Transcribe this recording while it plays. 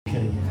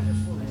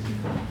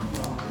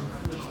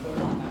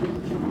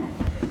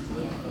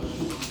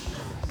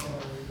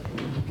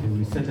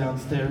sit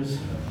downstairs.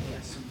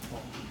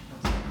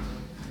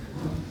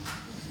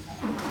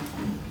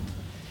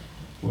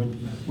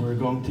 We're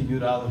going to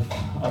Yud Aleph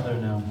Adar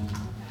now.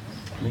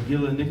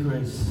 Megillah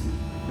Nikres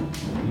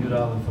Yud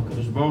Aleph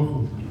HaKadosh Baruch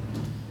Hu.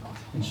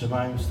 In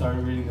Shemayim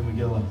started reading the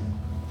Megillah.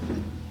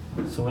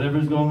 So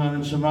whatever's going on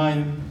in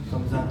Shemayim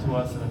comes down to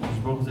us, and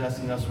HaKadosh Baruch Hu is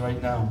asking us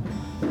right now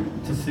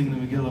to sing the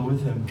Megillah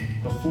with him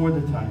before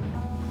the time.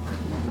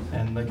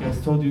 And like I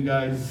told you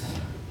guys,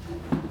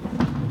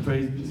 we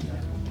praise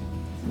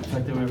the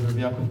fact that we have R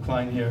Yaakov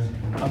Klein here,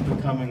 an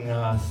up-and-coming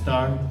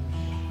star,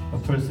 a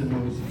person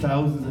who has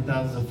thousands and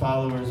thousands of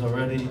followers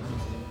already.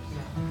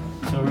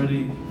 It's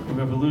already a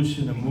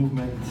revolution, a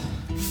movement,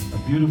 a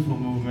beautiful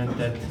movement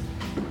that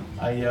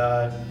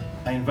I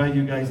invite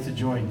you guys to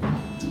join.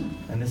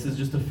 And this is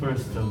just the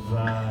first of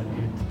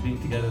you being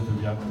together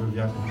with R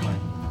Yaakov Klein.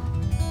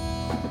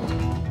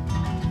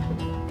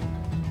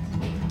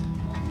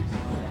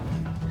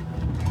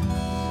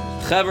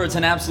 Chaver, it's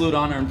an absolute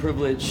honor and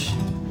privilege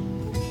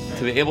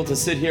to be able to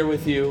sit here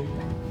with you.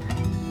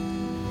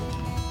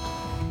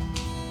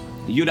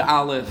 Yud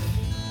Aleph.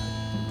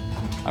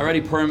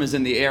 Already Purim is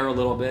in the air a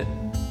little bit.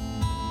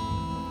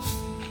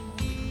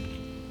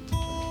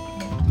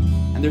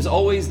 And there's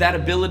always that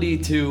ability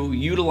to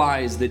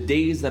utilize the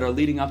days that are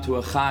leading up to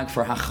a chag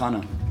for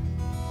hachana.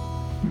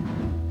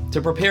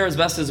 To prepare as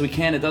best as we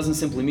can. It doesn't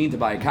simply mean to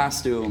buy a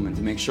costume and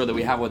to make sure that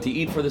we have what to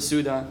eat for the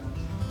Suda.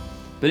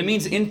 But it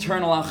means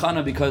internal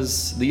hachana,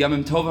 because the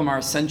Yamim Tovim are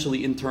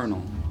essentially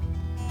internal.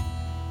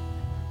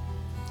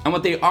 And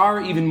what they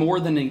are, even more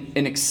than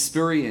an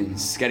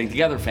experience, getting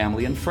together,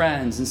 family and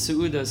friends and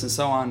Su'udas and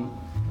so on.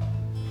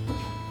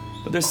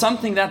 But there's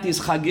something that these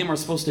chagim are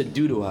supposed to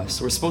do to us.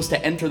 We're supposed to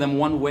enter them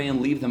one way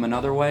and leave them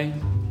another way.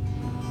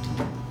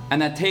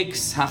 And that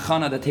takes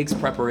hachana, that takes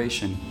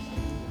preparation.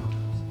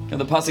 You know,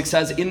 the pasuk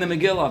says in the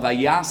Megillah,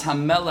 Vayas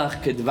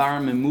hamelech kedvar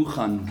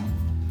memuchan.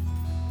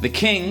 The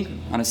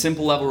king, on a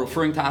simple level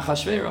referring to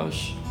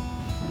Achashverosh,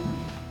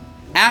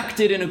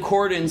 acted in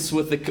accordance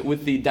with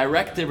the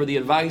directive or the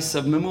advice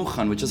of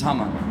Memuchan, which is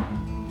Haman.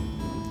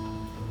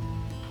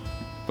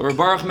 But Reb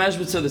Baruch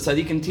Meshbitzer, the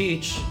tzaddikim,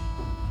 teach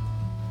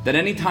that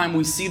anytime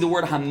we see the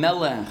word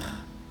Hamelech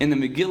in the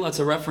Megillah, it's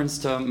a reference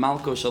to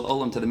Malko Shel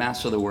Olam, to the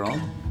master of the world.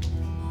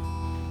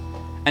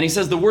 And he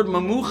says the word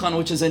Memuchan,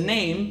 which is a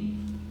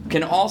name,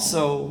 can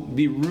also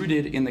be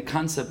rooted in the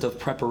concept of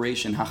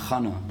preparation,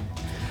 hachana.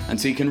 And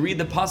so you can read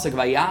the pasuk,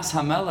 Vayas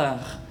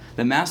HaMelech,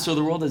 the master of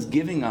the world is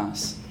giving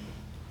us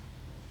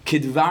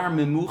Kidvar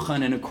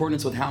Memuchan, in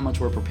accordance with how much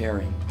we're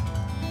preparing.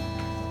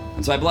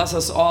 And so I bless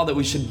us all that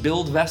we should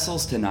build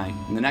vessels tonight,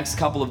 in the next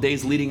couple of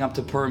days leading up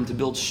to Purim, to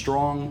build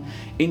strong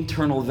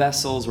internal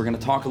vessels. We're going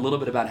to talk a little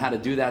bit about how to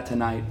do that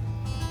tonight.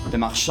 The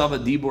Machshava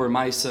Dibur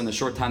Maisa, in the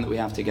short time that we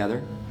have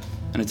together.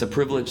 And it's a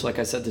privilege, like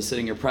I said, to sit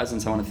in your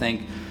presence. I want to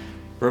thank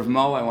Rav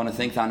Mo, I want to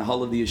thank the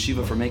Anhal of the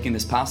Yeshiva for making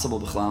this possible,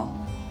 B'chlal.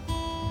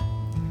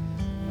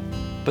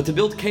 But to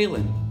build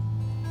Kalim,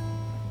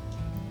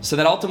 so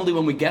that ultimately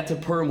when we get to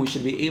Purim, we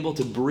should be able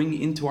to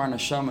bring into our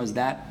neshamas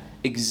that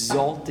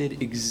exalted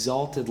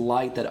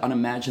light, that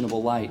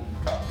unimaginable light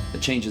that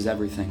changes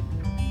everything.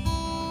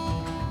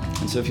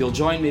 And so if you'll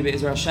join me,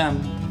 Be'ezer Hashem,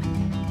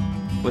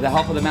 with the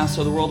help of the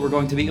Master of the World, we're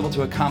going to be able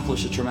to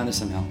accomplish a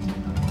tremendous amount.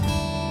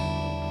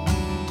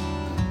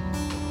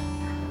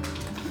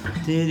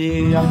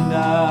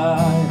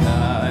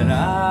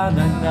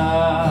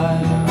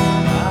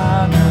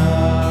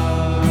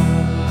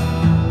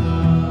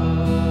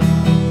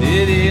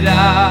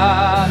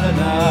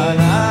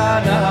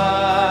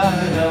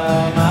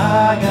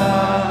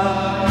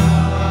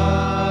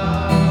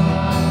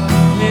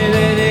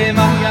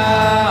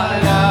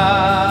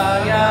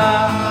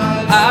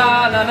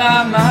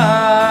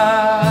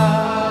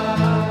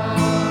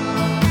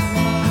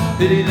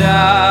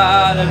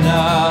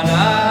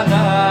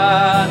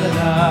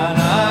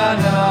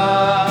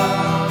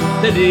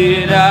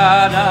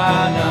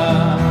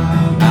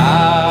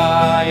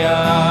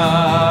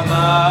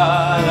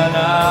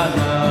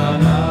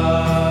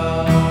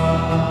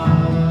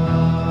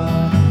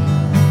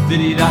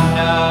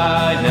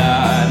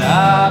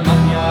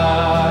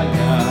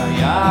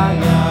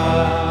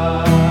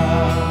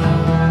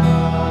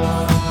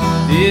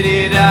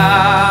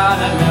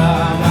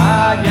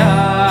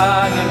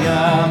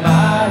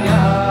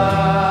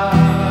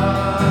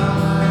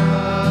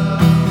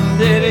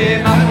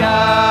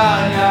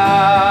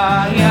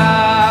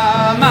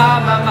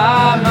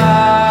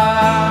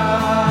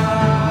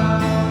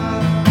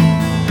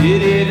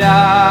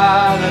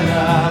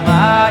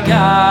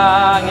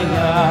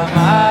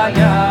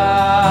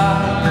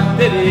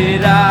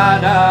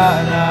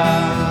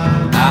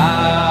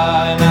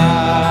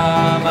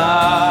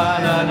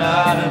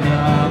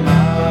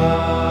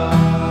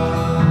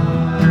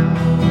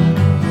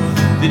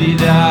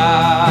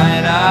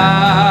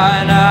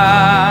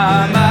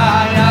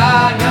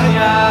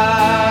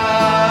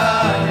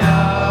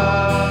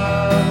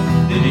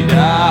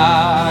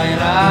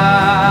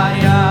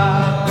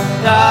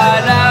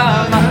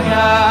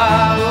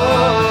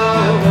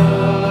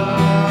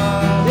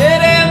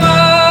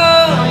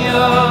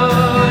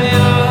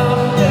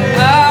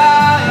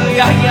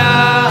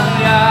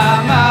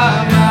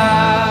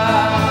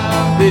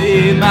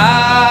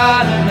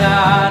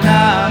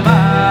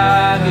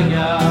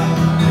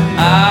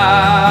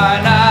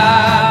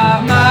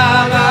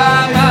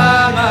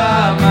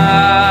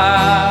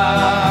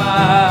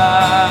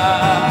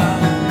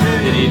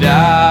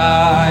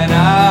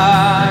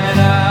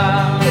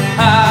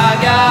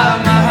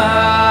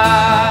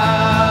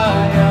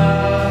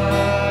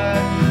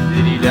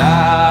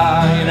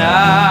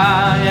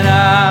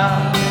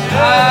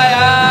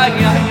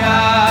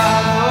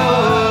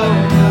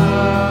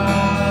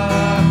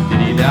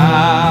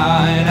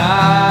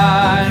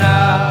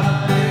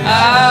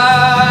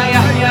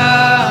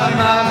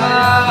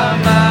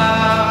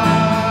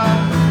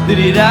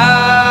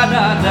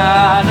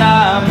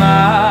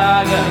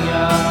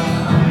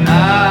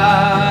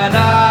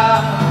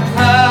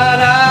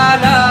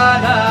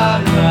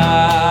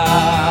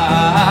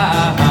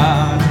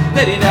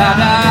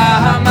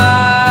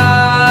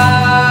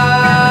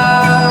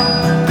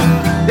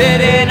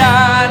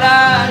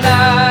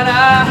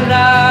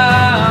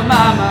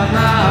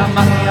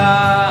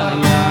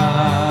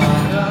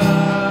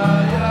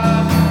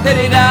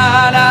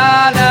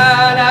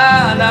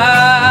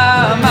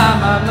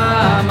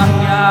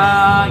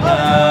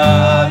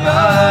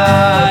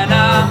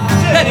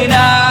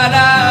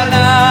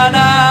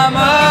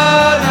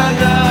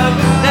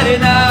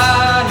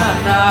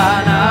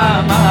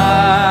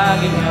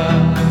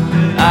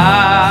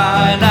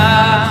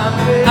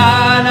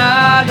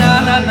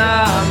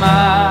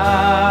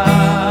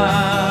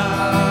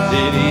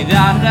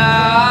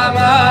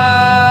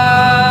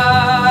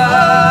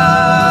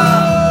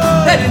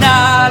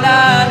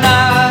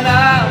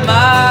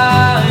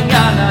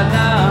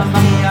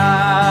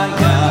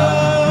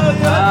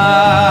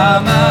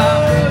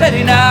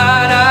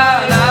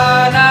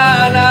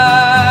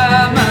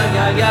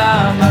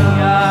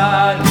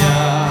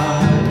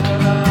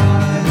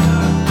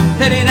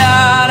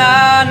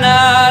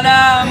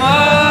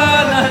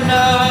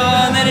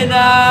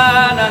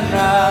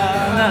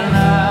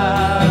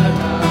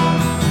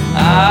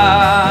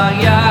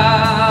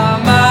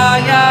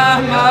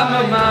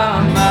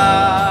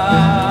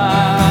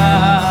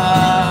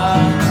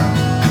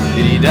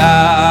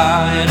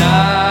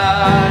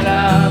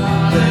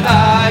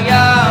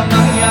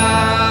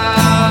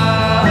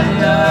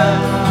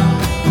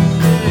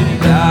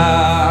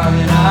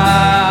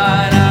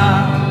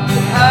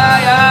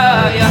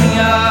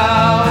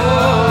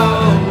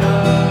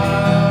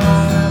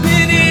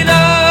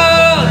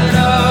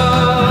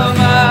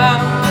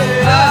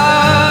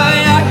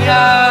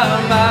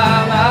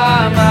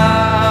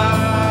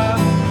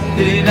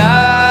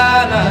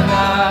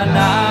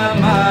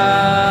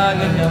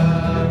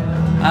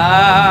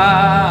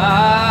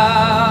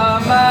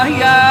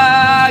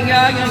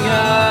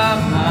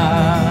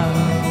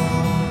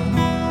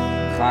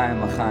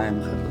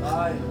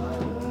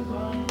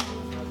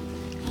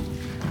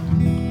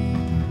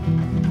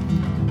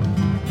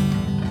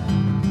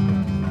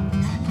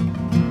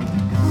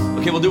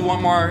 Okay, we'll do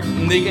one more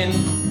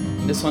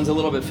niggun. This one's a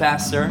little bit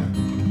faster.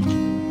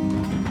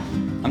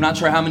 I'm not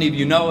sure how many of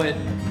you know it.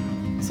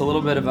 It's a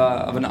little bit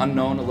of an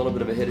unknown, a little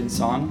bit of a hidden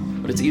song,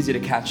 but it's easy to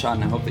catch on,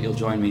 and I hope that you'll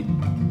join me.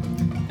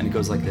 And it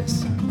goes like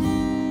this.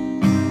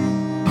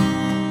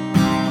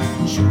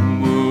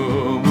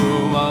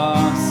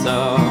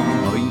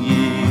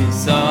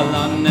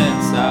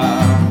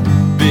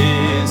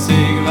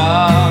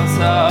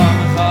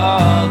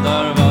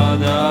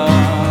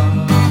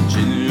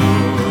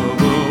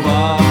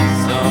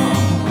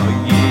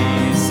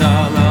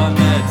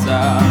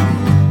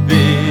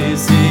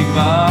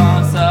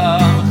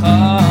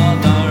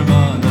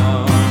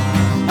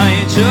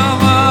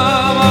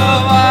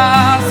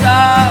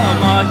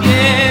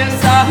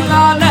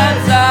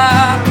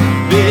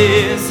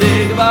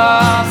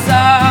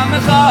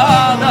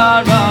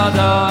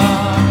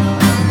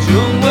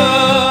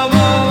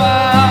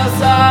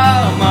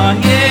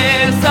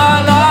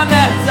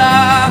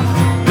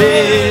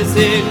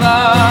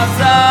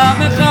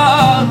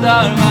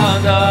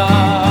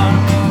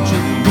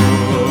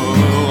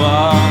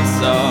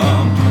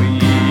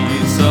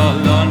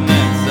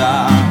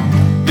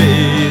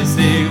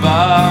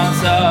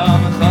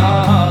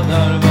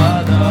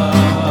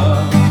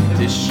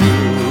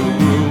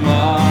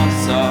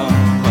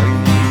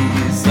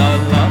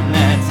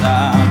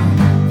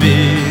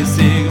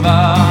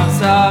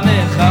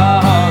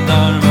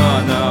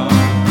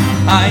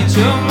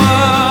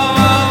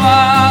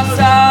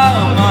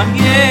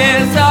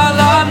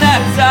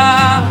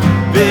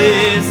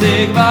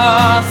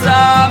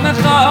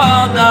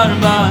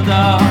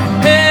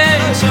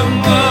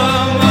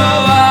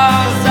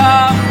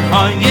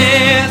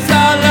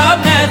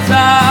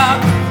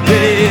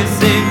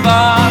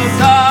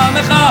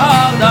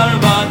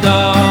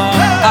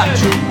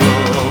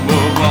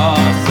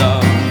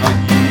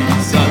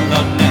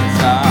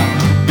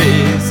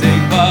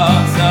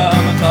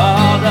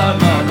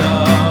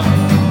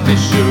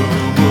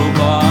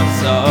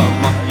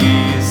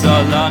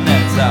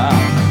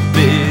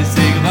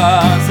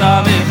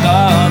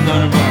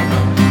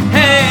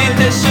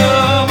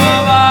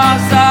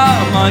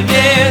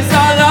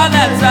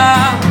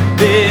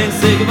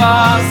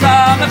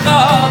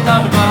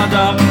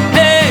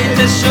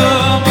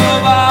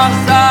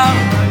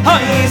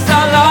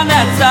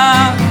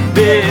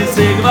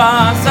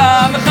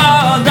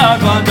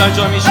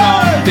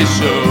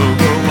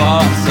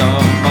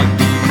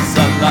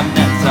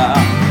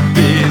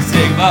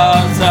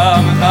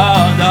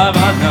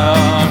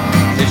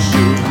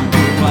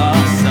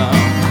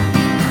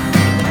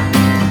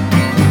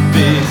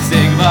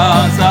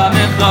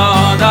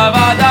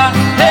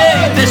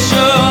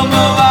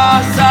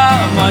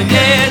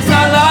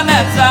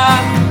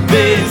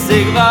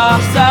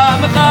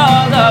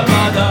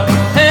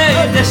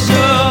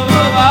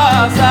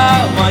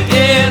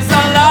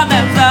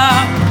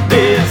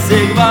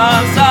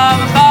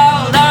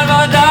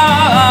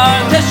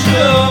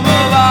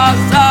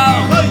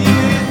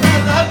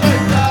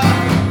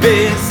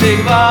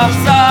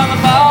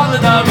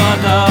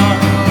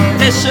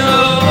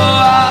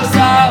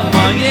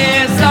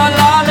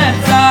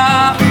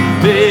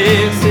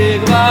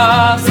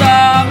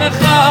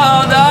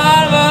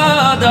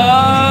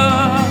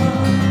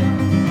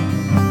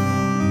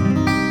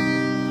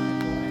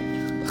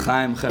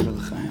 L'chaim, Chaver,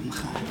 l'chaim,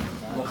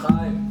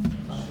 l'chaim.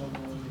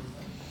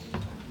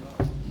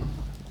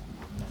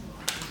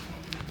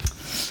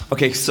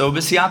 Okay, so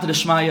b'siyata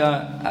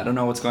d'shmaya, I don't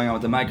know what's going on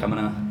with the mic. I'm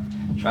gonna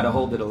try to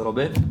hold it a little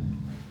bit,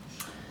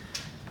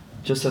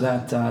 just so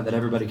that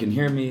everybody can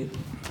hear me.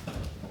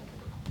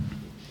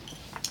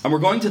 And we're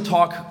going to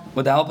talk,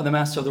 with the help of the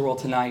Master of the World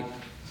tonight,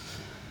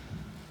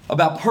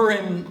 about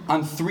Purim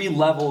on 3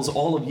 levels,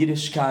 all of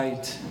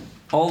Yiddishkeit,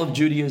 all of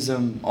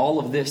Judaism, all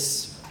of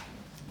this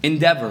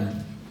endeavor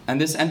and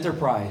this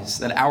enterprise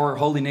that our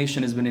holy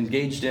nation has been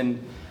engaged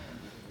in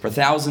for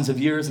thousands of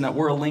years, and that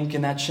we're a link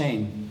in that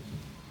chain.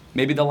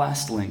 Maybe the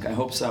last link, I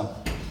hope so.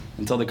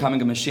 Until the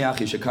coming of Mashiach,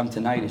 he should come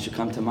tonight, he should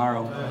come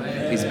tomorrow.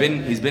 He's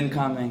been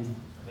coming.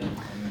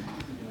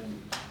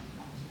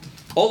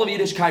 All of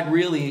Yiddishkeit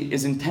really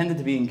is intended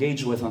to be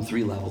engaged with on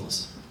 3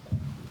 levels.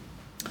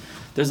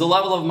 There's the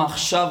level of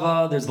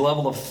machshava, there's the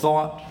level of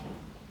thought,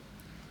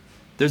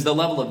 there's the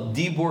level of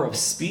dibur, of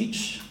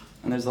speech,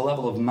 and there's the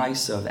level of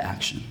maisa, of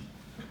action.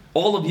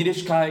 All of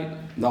Yiddishkeit,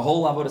 the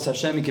whole Avodas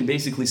Hashem, you can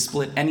basically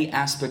split any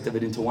aspect of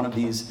it into one of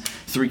these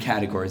 3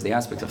 categories. The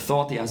aspect of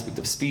thought, the aspect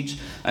of speech,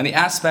 and the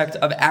aspect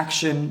of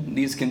action.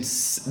 These can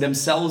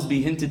themselves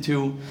be hinted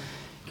to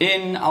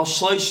in Al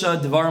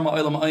Shloisha Devarim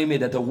Ha'olam Ha'omed,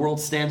 that the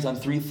world stands on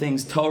 3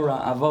 things: Torah,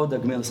 Avoda,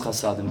 Gemilas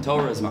Chasadim.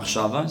 Torah is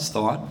machshava, is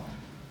thought.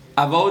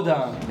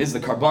 Avoda is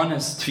the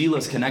karbanis, Tefillah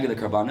is keneged the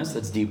karbanis,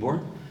 that's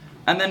dibur.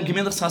 And then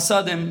Gemilas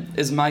Chasadim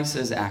is maisa,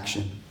 is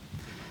action.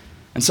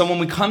 And so when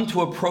we come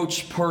to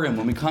approach Purim,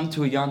 when we come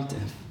to a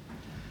Yantiv,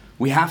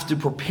 we have to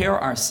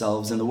prepare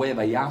ourselves in the way of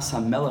Ayas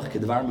HaMelech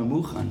Kedvar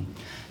Memuchan,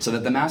 so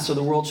that the Master of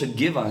the World should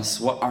give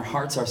us what our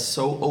hearts are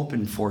so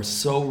open for,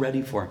 so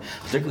ready for.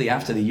 Particularly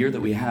after the year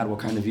that we had, what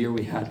kind of year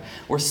we had.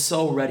 We're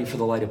so ready for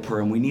the light of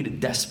Purim. We need it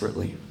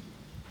desperately.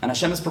 And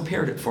Hashem has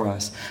prepared it for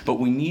us. But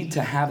we need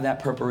to have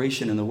that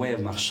preparation in the way of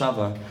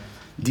Machshava,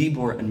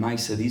 Dibur, and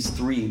Maisa, these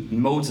 3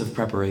 modes of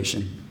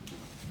preparation.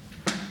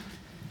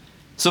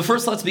 So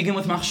first, let's begin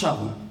with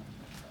Machshava.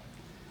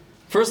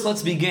 First,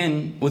 let's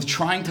begin with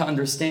trying to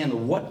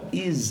understand what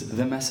is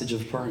the message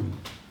of Purim.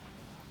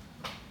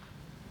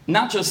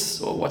 Not just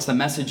what's the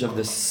message of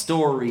the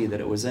story, that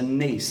it was a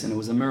nes and it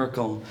was a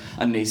miracle,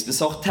 a nes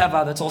b'soch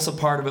teva, that's also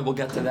part of it, we'll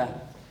get to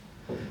that.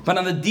 But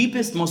on the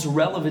deepest, most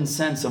relevant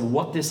sense of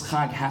what this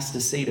chag has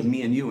to say to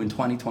me and you in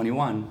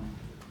 2021,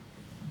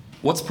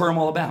 what's Purim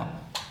all about?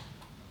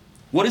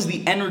 What is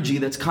the energy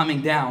that's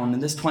coming down in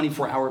this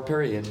 24-hour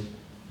period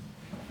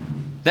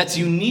that's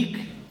unique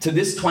to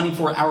this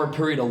 24-hour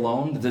period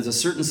alone, that there's a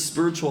certain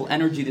spiritual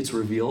energy that's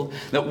revealed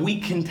that we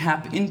can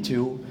tap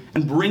into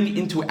and bring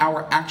into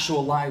our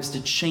actual lives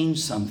to change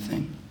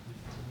something?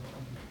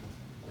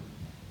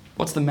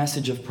 What's the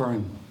message of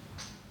Purim?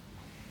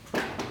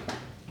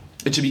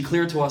 It should be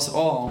clear to us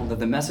all that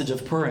the message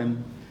of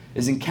Purim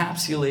is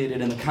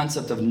encapsulated in the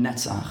concept of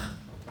Netzach,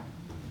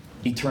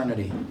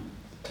 eternity.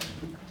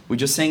 We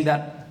just sang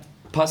that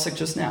pasuk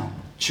just now.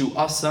 Chu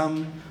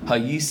asam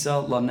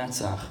hayisa la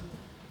netzach.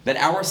 That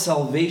our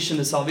salvation,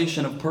 the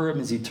salvation of Purim,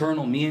 is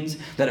eternal, means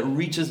that it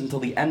reaches until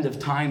the end of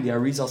time. The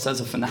Arizal says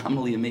a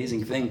phenomenally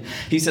amazing thing.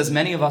 He says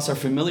many of us are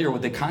familiar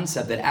with the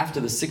concept that after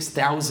the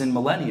 6,000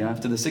 millennia,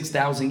 after the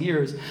 6,000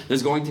 years,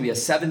 there's going to be a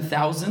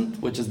 7,000th,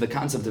 which is the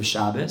concept of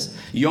Shabbos,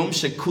 Yom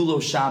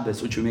Shekulo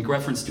Shabbos, which we make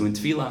reference to in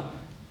Tefillah,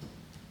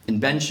 in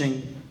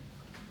benching.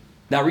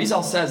 The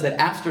Arizal says that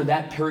after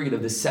that period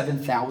of the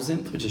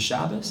 7,000th, which is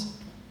Shabbos,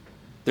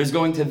 there's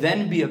going to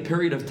then be a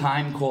period of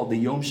time called the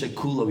Yom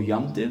Shekulo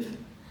Yomtiv.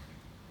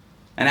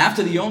 And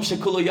after the Yom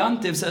Shekulo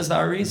Yantiv, says the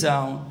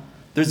Arizal,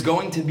 there's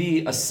going to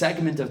be a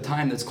segment of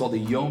time that's called the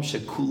Yom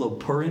Shekulo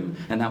Purim,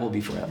 and that will be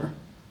forever.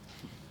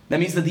 That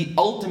means that the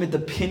ultimate, the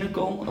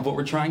pinnacle of what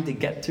we're trying to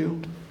get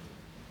to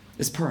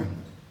is Purim.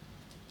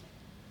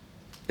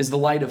 Is the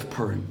light of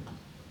Purim.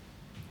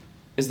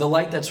 Is the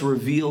light that's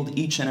revealed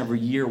each and every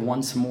year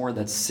once more,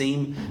 that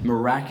same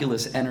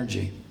miraculous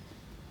energy.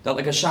 That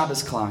like a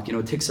Shabbos clock,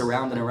 it ticks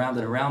around and around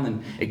and around,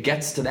 and it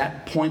gets to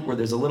that point where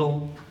there's a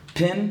little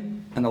pin,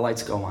 and the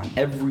lights go on.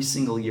 Every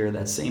single year,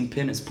 that same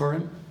pin is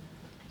Purim.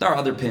 There are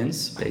other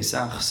pins,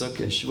 Pesach,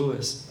 Sukkot,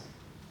 Shavuos.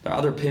 There are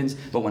other pins,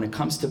 but when it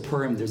comes to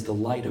Purim, there's the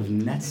light of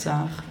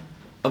Netzach,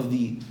 of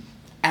the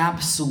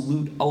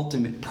absolute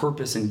ultimate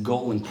purpose and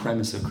goal and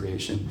premise of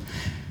creation.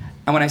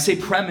 And when I say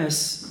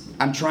premise,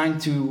 I'm trying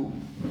to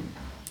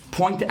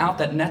point out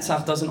that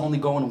Netzach doesn't only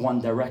go in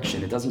one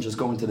direction. It doesn't just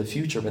go into the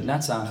future, but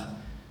Netzach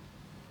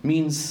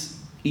means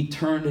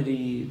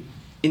eternity,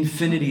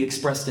 infinity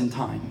expressed in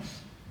time.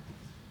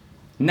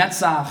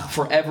 Netzach,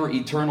 forever,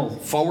 eternal,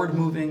 forward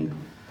moving,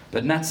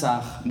 but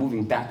Netzach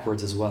moving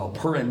backwards as well.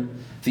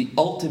 Purim, the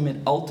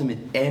ultimate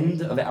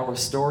end of our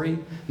story,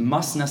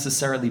 must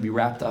necessarily be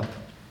wrapped up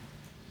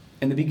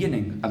in the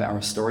beginning of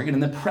our story and in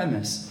the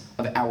premise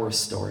of our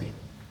story.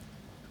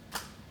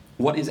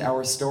 What is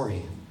our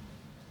story?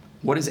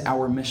 What is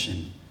our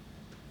mission?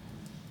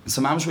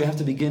 So, mamash, we have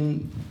to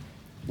begin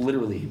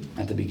literally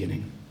at the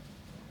beginning.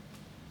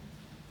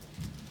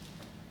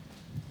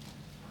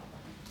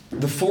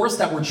 The force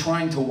that we're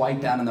trying to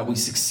wipe out and that we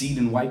succeed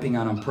in wiping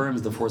out on Purim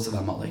is the force of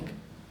Amalek.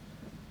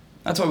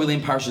 That's why we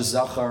learn Parshas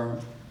Zachar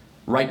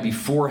right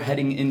before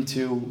heading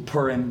into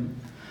Purim.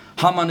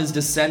 Haman is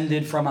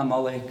descended from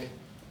Amalek.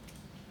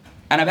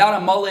 And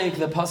about Amalek,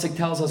 the pasuk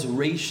tells us,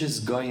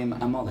 Reishis Goyim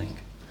Amalek.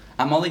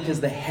 Amalek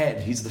is the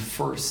head. He's the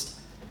first.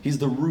 He's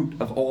the root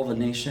of all the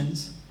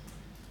nations.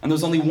 And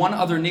there's only one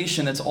other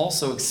nation that's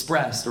also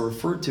expressed or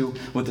referred to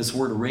with this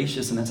word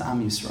Reishis, and that's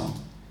Am Yisrael.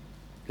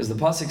 Because the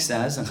pasuk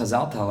says, and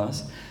Chazal tell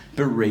us,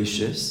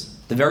 Bereishis,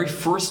 the very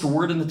first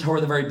word in the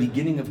Torah, the very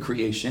beginning of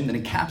creation,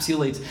 that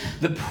encapsulates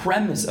the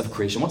premise of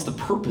creation. What's the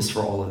purpose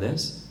for all of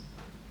this?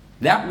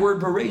 That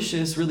word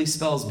Bereshis really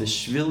spells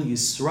B'shvil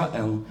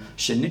Yisrael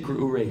Shenikru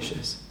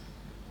Reishis.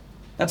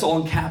 That's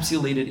all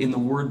encapsulated in the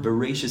word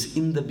Bereshis,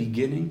 in the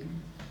beginning.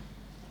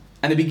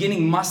 And the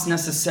beginning must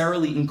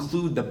necessarily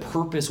include the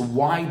purpose.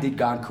 Why did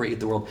God create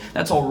the world?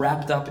 That's all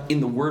wrapped up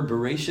in the word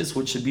Bereshis,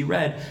 which should be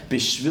read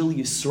B'shvil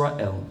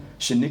Yisrael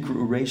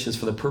Shenikru Reishis,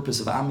 for the purpose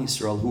of Am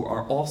Yisrael, who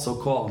are also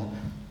called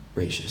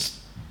Reishis.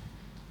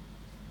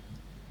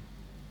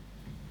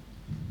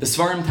 The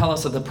Svarim tell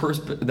us that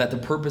the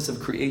purpose of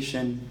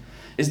creation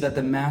is that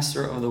the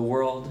master of the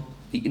world,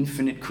 the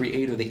infinite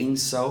creator, the Ein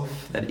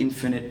Sof, that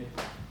infinite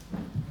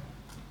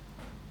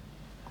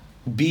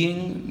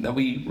being that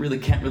we really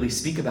can't really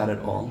speak about at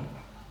all,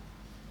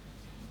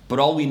 but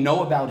all we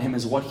know about him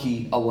is what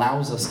he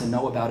allows us to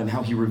know about him,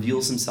 how he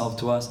reveals himself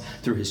to us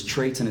through his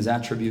traits and his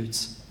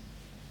attributes.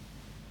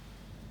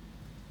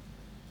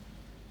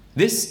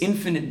 This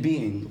infinite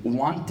being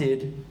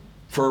wanted,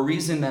 for a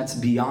reason that's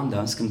beyond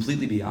us,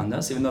 completely beyond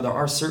us, even though there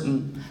are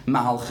certain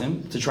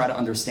malachim to try to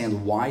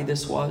understand why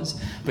this was,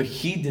 but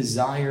he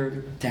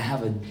desired to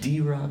have a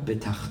dira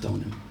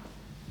betachtonim,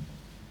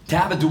 to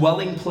have a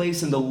dwelling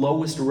place in the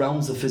lowest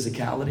realms of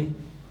physicality,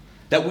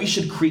 that we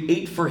should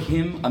create for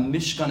him a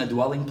mishkan, a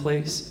dwelling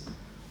place.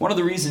 One of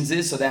the reasons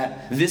is so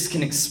that this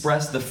can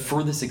express the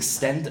furthest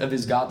extent of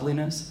his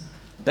godliness.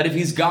 That if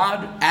he's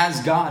God as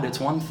God, it's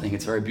one thing,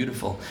 it's very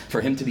beautiful for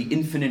him to be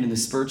infinite in the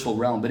spiritual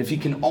realm. But if he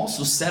can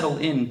also settle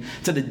in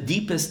to the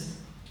deepest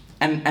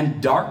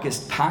and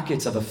darkest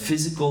pockets of a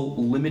physical,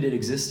 limited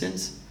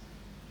existence,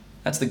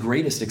 that's the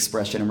greatest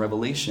expression and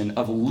revelation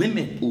of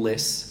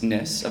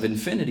limitlessness, of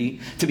infinity,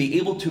 to be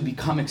able to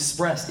become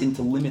expressed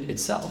into limit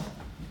itself.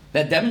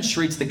 That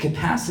demonstrates the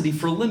capacity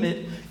for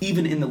limit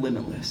even in the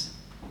limitless.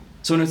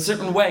 So in a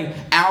certain way,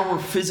 our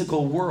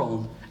physical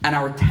world and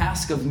our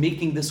task of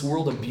making this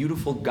world a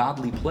beautiful,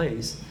 godly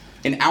place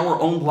in our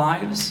own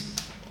lives,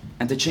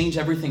 and to change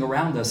everything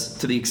around us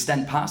to the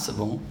extent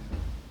possible.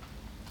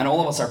 And all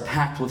of us are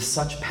packed with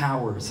such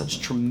power, such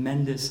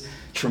tremendous,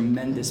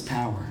 tremendous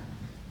power.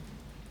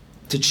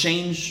 To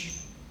change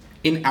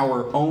in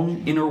our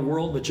own inner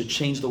world, but to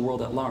change the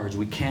world at large.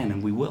 We can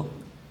and we will.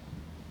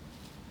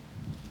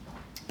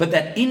 But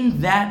that in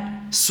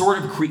that sort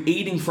of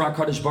creating for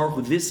HaKadosh Baruch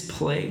Hu this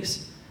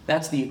place,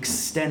 that's the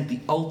extent, the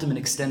ultimate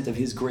extent of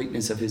his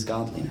greatness, of his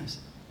godliness.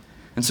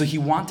 And so he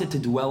wanted to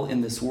dwell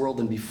in this world,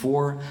 and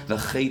before the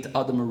Chet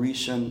Adam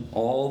Rishon,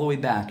 all the way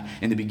back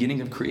in the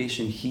beginning of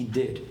creation, he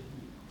did.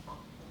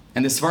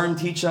 And the Svarim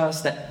teach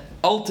us that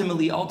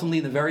ultimately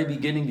in the very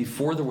beginning,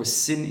 before there was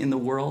sin in the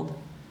world,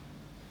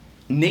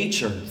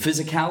 nature,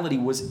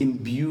 physicality was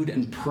imbued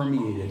and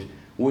permeated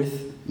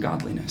with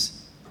godliness.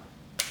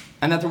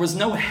 And that there was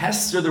no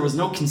hester, there was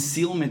no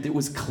concealment. It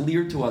was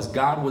clear to us.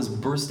 God was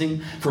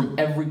bursting from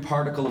every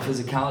particle of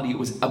physicality. It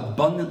was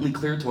abundantly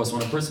clear to us.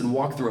 When a person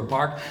walked through a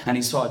park and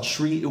he saw a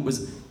tree, it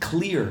was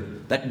clear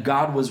that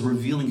God was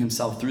revealing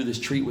himself through this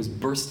tree. It was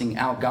bursting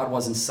out. God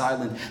wasn't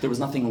silent. There was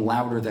nothing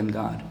louder than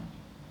God.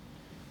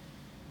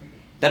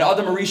 That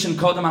Adam Rishon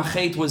Kodem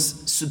Achet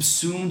was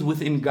subsumed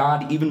within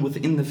God, even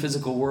within the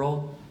physical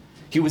world.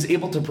 He was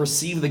able to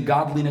perceive the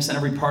godliness in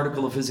every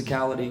particle of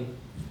physicality.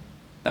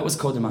 That was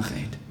Kodem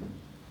Achet.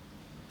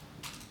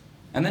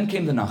 And then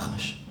came the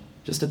Nachash,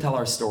 just to tell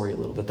our story a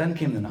little bit. Then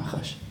came the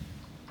Nachash.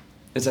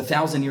 It's a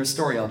 1,000-year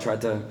story. I'll try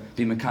to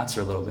be mekatzer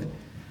a little bit.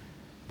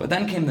 But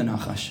then came the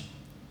Nachash.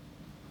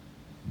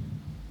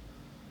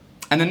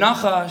 And the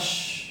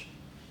Nachash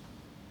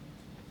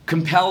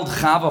compelled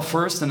Chava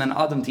first and then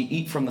Adam to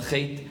eat from the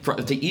Eitz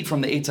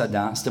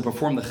Hadas, to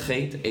perform the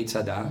Chet Eitz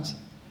Hadas,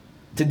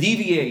 to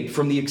deviate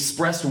from the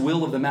expressed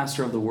will of the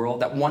master of the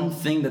world, that one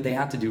thing that they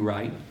had to do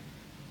right,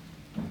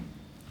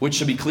 which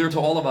should be clear to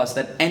all of us,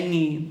 that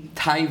any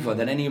taiva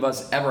that any of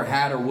us ever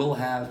had or will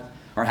have,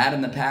 or had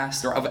in the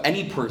past, or of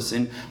any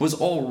person, was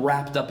all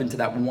wrapped up into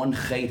that one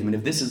chet. I mean,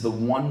 if this is the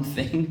one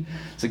thing,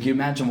 so can you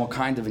imagine what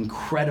kind of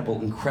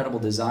incredible, incredible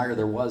desire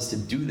there was to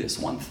do this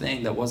one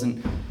thing that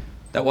wasn't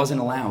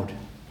allowed,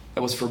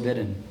 that was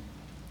forbidden.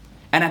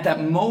 And at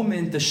that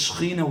moment, the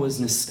Shekhinah was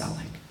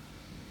nostalgic.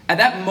 At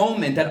that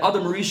moment, that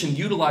Adam Rishon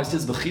utilized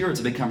his Bechira. It's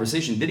a big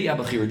conversation. Did he have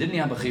Bechira? Didn't he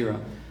have Bechira?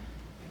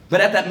 But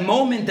at that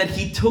moment that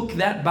he took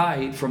that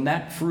bite from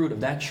that fruit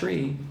of that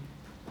tree,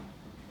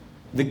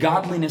 the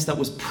godliness that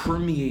was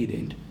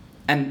permeated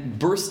and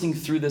bursting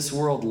through this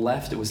world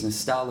left. It was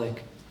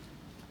nostalgic.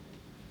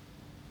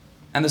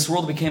 And this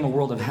world became a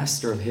world of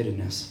hester, of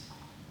hiddenness.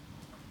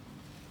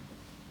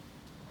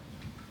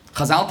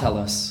 Chazal tell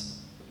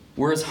us,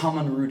 where is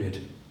Haman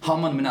rooted?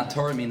 Haman min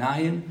haTorah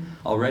minayin,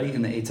 already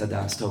in the Eitz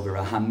Hadas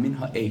Tovera. Hamin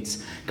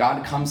ha'etz.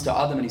 God comes to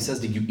Adam and he says,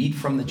 did you eat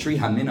from the tree?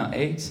 Hamin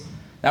ha'etz.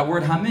 That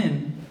word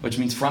hamin, which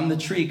means from the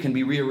tree, can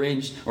be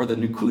rearranged, or the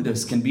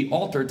nukudas can be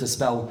altered to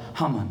spell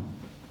Haman.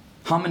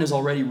 Haman is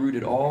already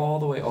rooted all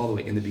the way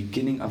in the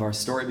beginning of our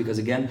story, because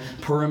again,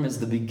 Purim is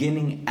the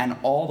beginning and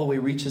all the way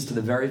reaches to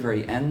the very,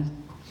 very end.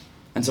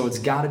 And so it's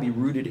got to be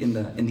rooted in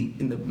the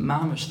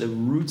mamash, the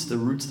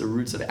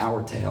roots of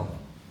our tale.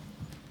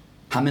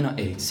 Hamin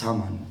ha'etz,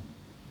 Haman.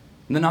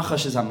 And the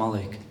Nachash is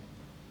Amalek.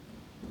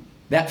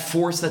 That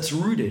force that's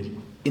rooted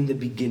in the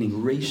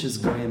beginning. Reishis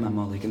Goyim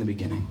Amalek, in the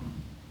beginning.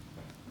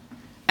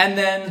 And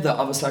then the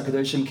Avos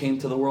HaKadoshim came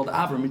to the world,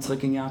 Avram,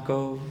 Yitzchak, and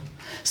Yaakov.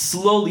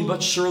 Slowly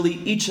but surely,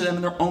 each of them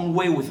in their own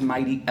way with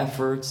mighty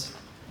efforts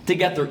to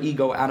get their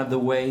ego out of the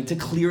way, to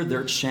clear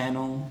their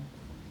channel.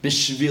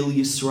 Bishvil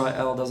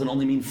Yisrael doesn't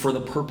only mean for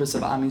the purpose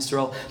of Am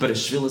Yisrael, but a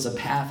shvil is a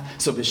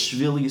path. So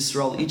Bishvil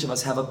Yisrael, each of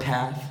us have a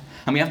path.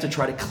 And we have to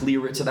try to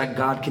clear it so that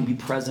God can be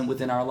present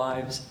within our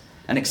lives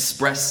and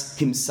express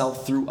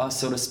himself through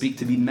us, so to speak,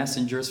 to be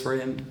messengers for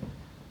him.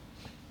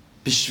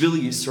 Bishvil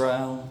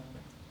Yisrael.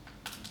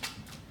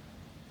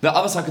 The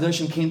Avos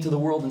HaKadoshim came to the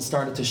world and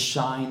started to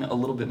shine a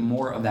little bit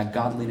more of that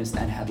godliness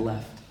that had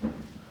left.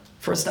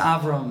 First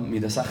Avram,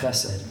 Midas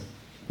HaChesed.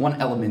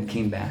 One element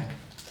came back.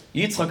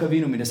 Yitzchak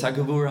Avinu, Midas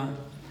HaGevura.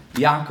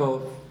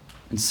 Yaakov,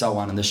 and so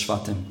on in the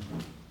Shvatim.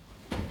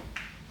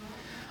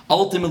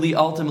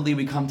 Ultimately,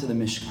 we come to the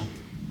Mishkan.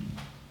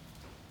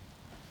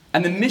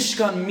 And the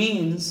Mishkan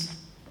means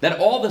that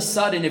all of a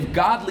sudden, if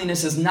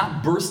godliness is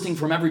not bursting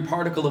from every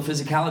particle of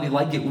physicality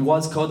like it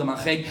was Kodem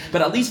Acheg,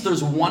 but at least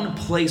there's one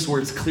place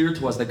where it's clear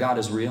to us that God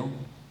is real.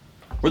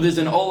 Where there's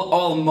an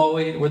Ol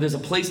Moed, where there's a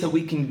place that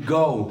we can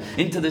go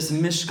into this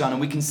Mishkan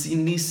and we can see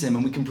Nisim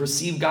and we can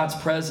perceive God's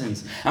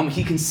presence and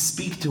he can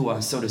speak to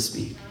us, so to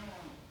speak.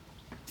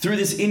 Through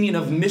this inyan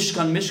of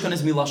Mishkan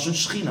is Milashon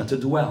Shechina, to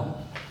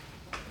dwell.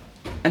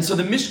 And so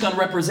the Mishkan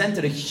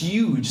represented a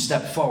huge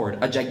step forward,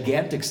 a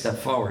gigantic step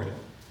forward,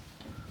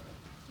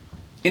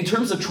 in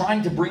terms of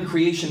trying to bring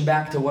creation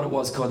back to what it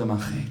was Kodem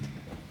Acheg.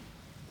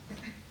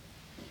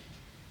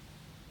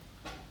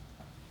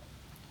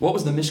 What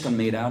was the Mishkan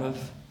made out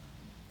of?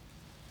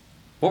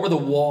 What were the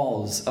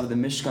walls of the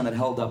Mishkan that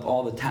held up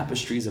all the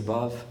tapestries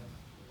above?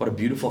 What a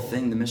beautiful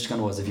thing the Mishkan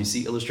was. If you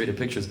see illustrated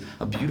pictures,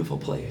 a beautiful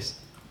place.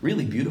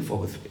 Really beautiful,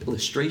 with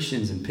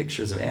illustrations and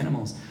pictures of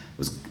animals.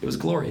 It was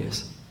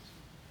glorious.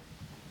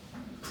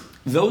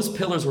 Those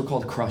pillars were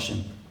called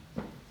Krushim.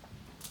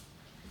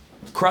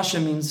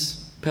 Krushim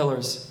means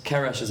pillars.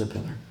 Keresh is a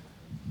pillar.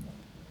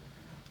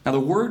 Now the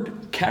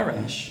word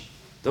Keresh,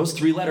 those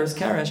three letters,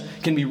 Keresh,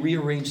 can be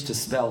rearranged to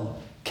spell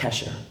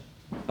Kesher,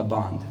 a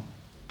bond.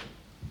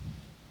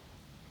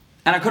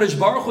 And HaKadosh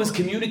Baruch Hu is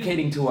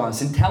communicating to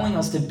us and telling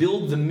us to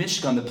build the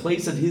Mishkan, the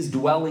place of his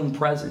dwelling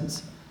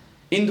presence,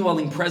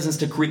 indwelling presence,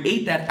 to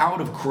create that out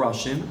of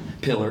Krushim,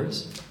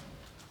 pillars,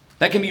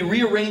 that can be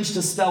rearranged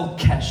to spell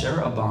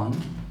Kesher, a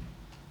bond.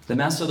 The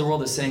master of the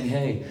world is saying,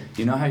 hey,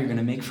 you know how you're going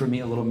to make for me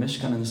a little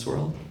Mishkan in this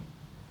world?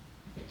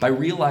 By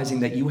realizing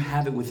that you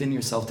have it within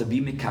yourself to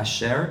be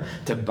mikasher,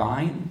 to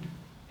bind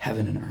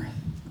heaven and earth.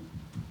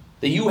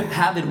 That you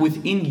have it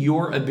within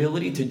your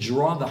ability to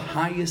draw the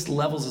highest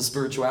levels of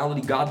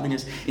spirituality,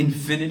 godliness,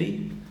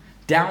 infinity,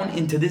 down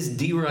into this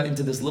dira,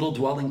 into this little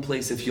dwelling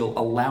place, if you'll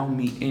allow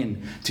me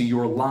in to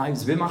your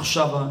lives,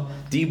 v'machshava,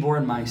 dibor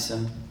and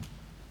maisa,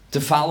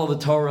 to follow the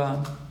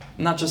Torah,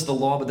 not just the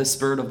law, but the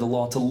spirit of the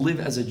law, to live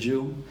as a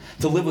Jew,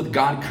 to live with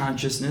God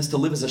consciousness, to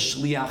live as a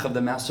shliach of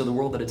the master of the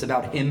world, that it's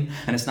about him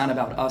and it's not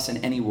about us in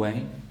any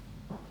way.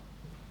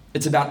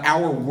 It's about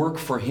our work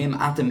for him.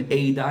 Atem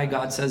eidai,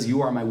 God says,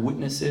 you are my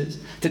witnesses,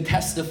 to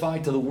testify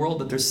to the world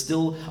that there's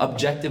still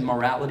objective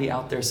morality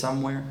out there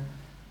somewhere,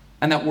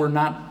 and that we're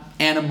not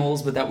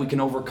animals, but that we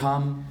can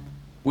overcome.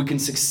 We can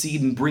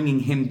succeed in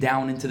bringing him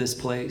down into this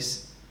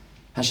place.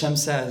 Hashem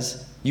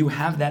says, you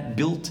have that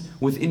built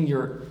within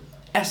your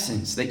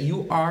essence, that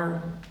you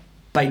are,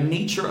 by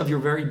nature of your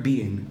very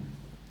being,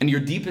 and your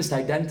deepest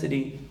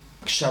identity,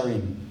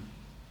 ksharim,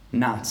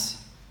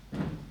 knots.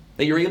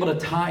 That you're able to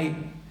tie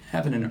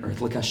heaven and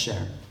earth, like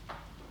asher.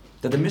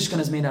 That the Mishkan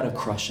is made out of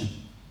Krushim.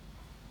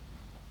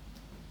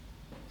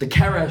 The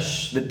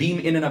Keresh, the beam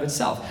in and of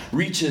itself,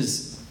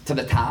 reaches to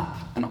the top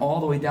and all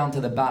the way down to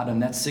the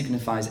bottom. That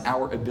signifies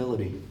our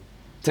ability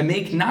to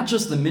make not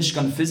just the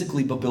Mishkan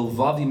physically, but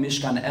bilvavi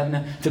Mishkan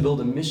evne, to build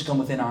a Mishkan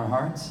within our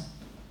hearts.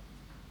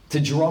 To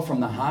draw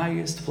from the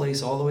highest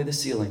place all the way to the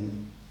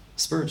ceiling,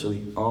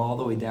 spiritually, all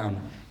the way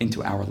down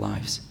into our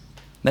lives.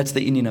 That's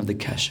the inyan of the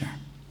Kesher.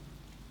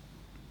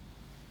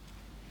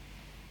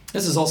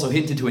 This is also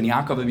hinted to in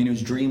Yaakov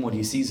Avinu's dream when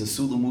he sees a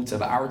sulamut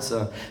of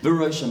arza,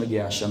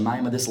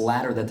 this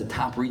ladder that the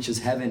top reaches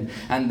heaven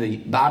and the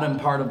bottom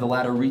part of the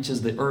ladder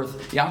reaches the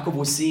earth. Yaakov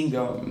was seeing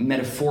a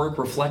metaphoric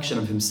reflection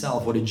of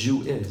himself, what a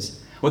Jew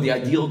is. What the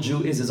ideal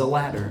Jew is a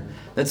ladder.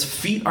 That's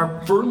feet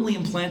are firmly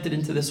implanted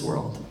into this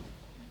world.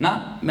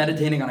 Not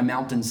meditating on a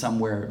mountain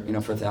somewhere,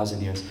 for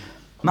 1,000 years.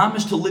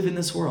 Mamish, to live in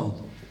this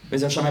world.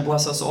 Be'ez Hashem, I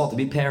bless us all to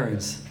be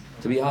parents.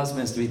 to be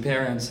husbands, to be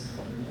parents,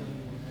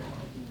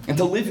 and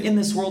to live in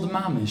this world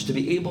mamish, to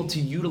be able to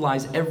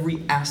utilize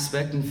every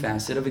aspect and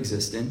facet of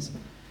existence,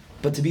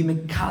 but to be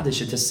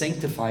mekadesh, to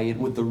sanctify it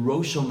with the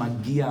rosho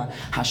magia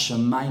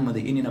hashamayma,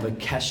 the inyan of a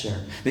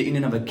kesher, the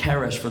inyan of a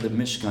keresh for the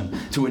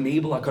mishkan, to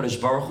enable HaKadosh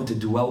Baruch Hu to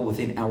dwell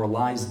within our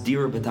lives,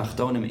 dir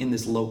b'tachtonim, in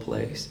this low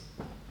place.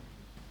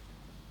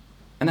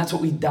 And that's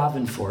what we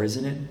daven for,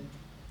 isn't it?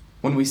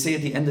 When we say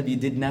at the end of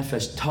Yedid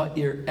Nefesh,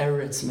 Ta'ir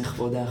Eretz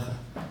Michvodecha,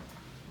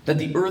 that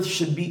the earth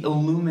should be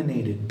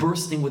illuminated,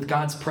 bursting with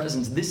God's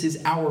presence. This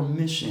is our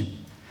mission.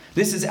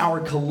 This is our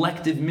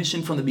collective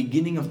mission from the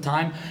beginning of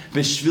time.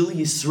 B'shvil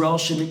Yisrael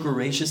shenikra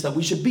reishis, that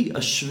we should be a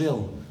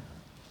shvil.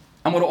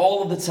 And what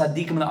all of the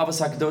tzaddikim and the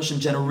Avos HaKadoshim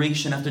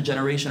generation after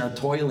generation are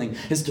toiling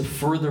is to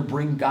further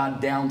bring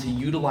God down, to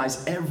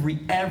utilize every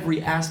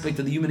aspect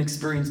of the human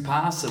experience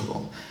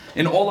possible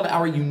in all of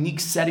our unique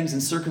settings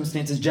and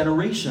circumstances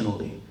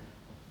generationally,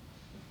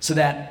 so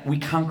that we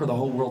conquer the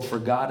whole world for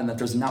God, and that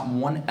there's not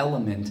one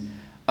element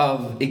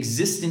of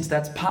existence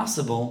that's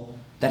possible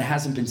that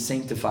hasn't been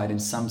sanctified in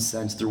some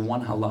sense through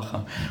one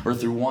halacha, or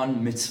through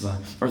one mitzvah,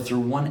 or through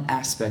one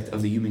aspect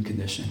of the human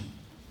condition.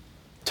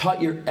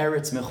 Ta'ir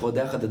eretz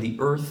michvodecha, that the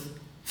earth,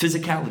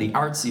 physicality,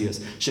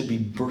 artzias, should be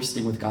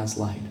bursting with God's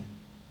light,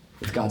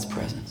 with God's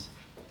presence.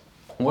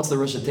 And what's the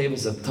Rosh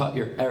Hashanah of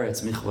Ta'ir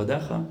eretz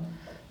michvodecha?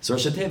 So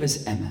Rosh Hashanah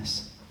is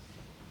emes.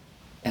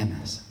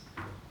 Emes.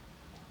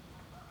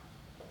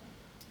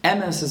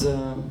 Emes is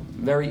a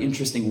very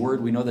interesting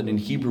word. We know that in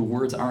Hebrew,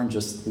 words aren't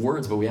just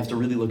words, but we have to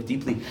really look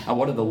deeply at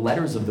what are the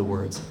letters of the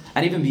words.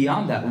 And even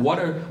beyond that, what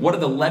are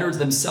the letters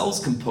themselves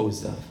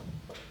composed of?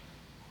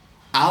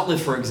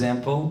 Aleph, for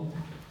example,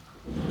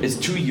 is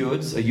two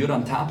yuds, a yud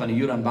on top and a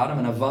yud on bottom,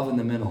 and a vav in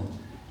the middle.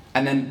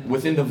 And then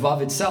within the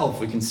vav itself,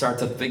 we can start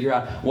to figure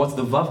out what's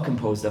the vav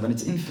composed of, and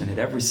it's infinite.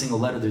 Every single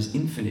letter, there's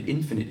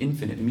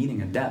infinite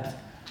meaning and depth.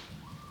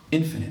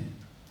 Infinite.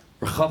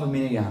 Rechava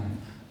minayam.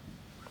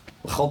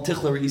 The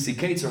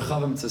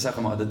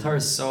Torah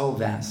is so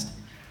vast.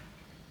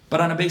 But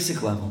on a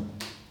basic level,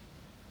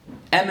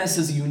 emes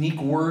is a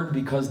unique word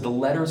because the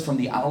letters from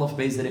the Aleph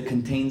Beis that it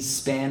contains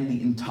span the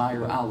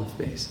entire Aleph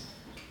Beis.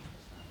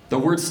 The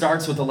word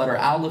starts with the letter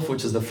Aleph,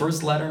 which is the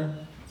first letter.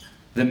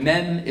 The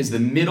Mem is the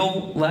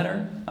middle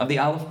letter of the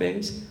Aleph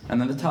Beis,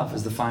 and then the Taf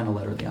is the final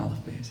letter of the Aleph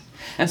Beis.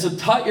 And so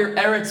Ta'ir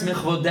Eretz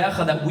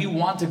Michvodecha, that we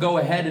want to go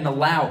ahead and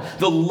allow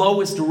the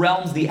lowest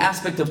realms, the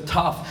aspect of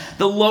Taf,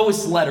 the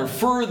lowest letter,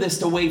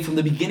 furthest away from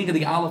the beginning of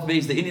the Aleph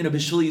Beis, the inyan of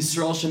B'shvil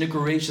Yisrael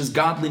shenikra reishis,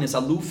 godliness,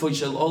 Alufo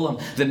shel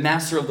Olam, the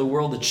master of the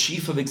world, the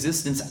chief of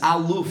existence.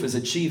 Aluf is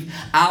a chief,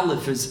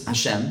 Aleph is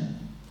Hashem.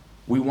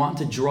 We want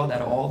to draw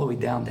that all the way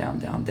down,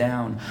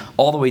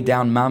 all the way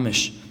down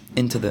mamish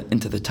into the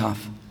Taf.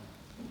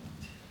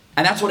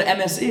 And that's what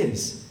emes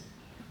is.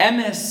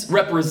 Emes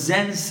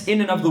represents,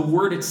 in and of the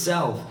word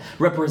itself,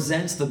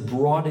 represents the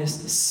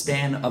broadest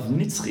span of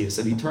nitzchias,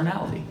 of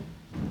eternality.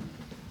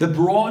 The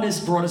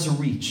broadest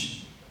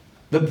reach.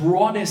 The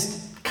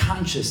broadest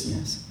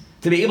consciousness.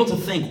 To be able to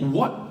think,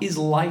 what is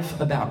life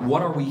about?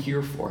 What are we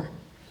here for?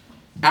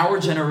 Our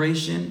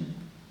generation,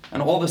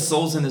 and all the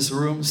souls in this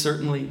room,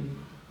 certainly,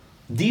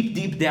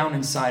 deep down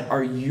inside,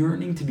 are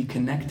yearning to be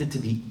connected to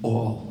the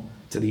all.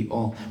 To the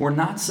all. We're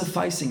not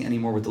sufficing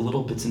anymore with the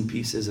little bits and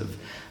pieces of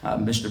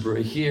Mishnah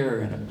Berurah here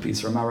and a piece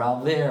from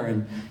Maral there,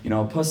 and a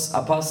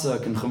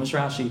pasuk and Chumash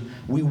Rashi.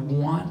 We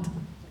want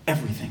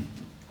everything.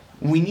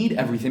 We need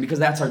everything because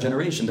that's our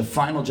generation, the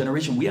final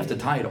generation. We have to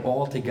tie it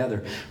all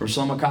together. Rav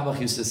Shlomo Kavach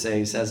used to say,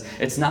 he says,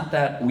 it's not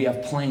that we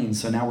have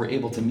planes, so now we're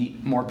able to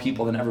meet more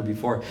people than ever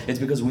before. It's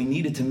because we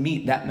needed to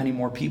meet that many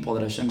more people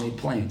that Hashem made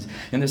planes.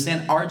 You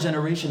understand? Our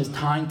generation is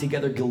tying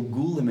together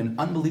Gilgulim and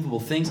unbelievable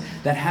things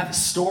that have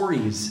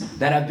stories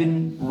that have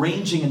been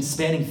ranging and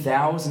spanning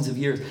thousands of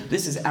years.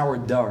 This is our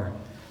dar.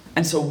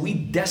 And so we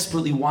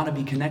desperately want to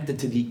be connected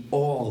to the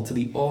all.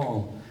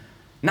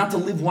 Not to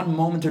live one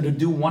moment or to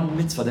do one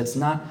mitzvah that's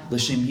not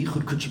l'shem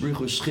yichud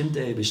kutzbrichu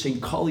shchinte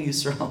b'shem kol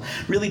Yisrael.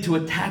 Really to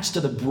attach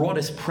to the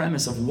broadest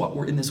premise of what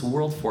we're in this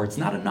world for. It's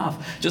not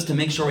enough just to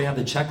make sure we have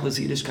the checklist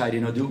Yiddishkeit,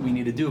 do what we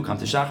need to do, come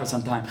to Shachris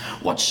on time.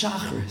 What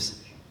Shachris?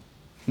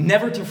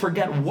 Never to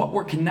forget what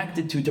we're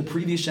connected to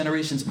previous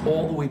generations,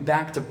 all the way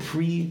back to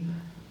pre-Chet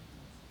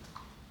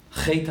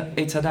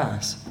Eitz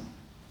Hadas.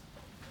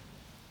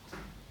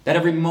 That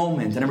every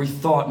moment and every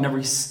thought and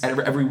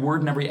every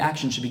word and every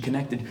action should be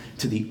connected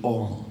to the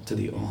all.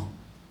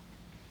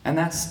 And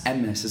that's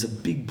emes, is a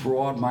big,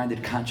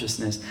 broad-minded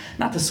consciousness,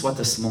 not to sweat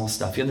the small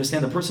stuff. You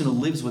understand? The person who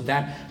lives with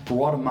that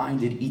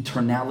broad-minded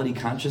eternality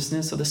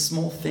consciousness, so the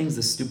small things,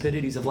 the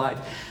stupidities of life,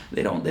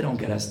 they don't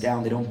get us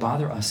down, they don't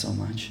bother us so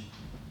much.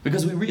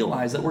 Because we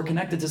realize that we're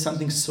connected to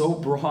something so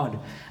broad,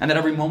 and that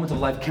every moment of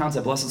life counts.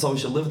 That blessed soul we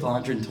should live till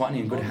 120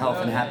 in good health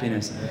and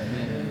happiness.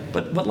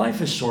 But life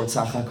is short,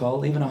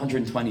 sachakol, even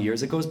 120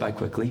 years, it goes by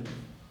quickly.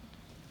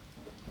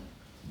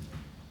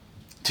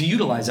 To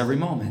utilize every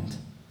moment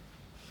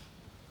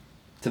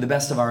to the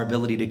best of our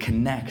ability to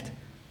connect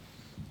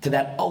to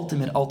that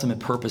ultimate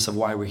purpose of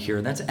why we're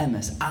here. That's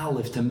emes,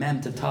 aleph to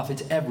mem to taf.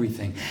 It's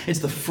everything. It's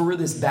the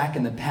furthest back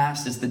in the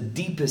past. It's the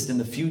deepest in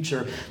the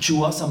future.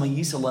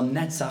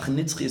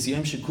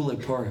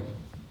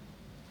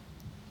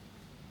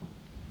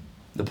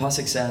 The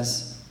pasuk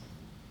says,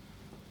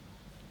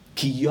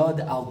 Ki yod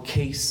al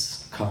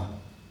kes ka.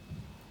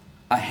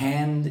 A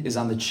hand is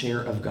on the chair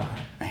of God.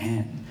 A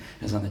hand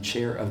is on the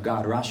chair of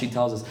God. Rashi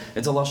tells us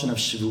it's a lashon of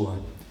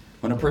shvua.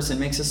 When a person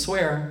makes a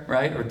swear,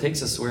 right, or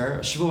takes a swear, a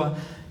shvua,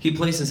 he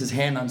places his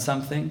hand on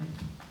something.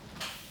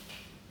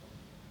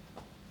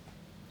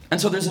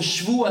 And so there's a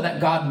shvua that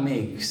God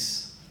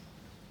makes.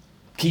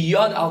 Ki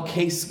yad al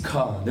kes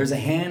ka. There's a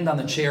hand on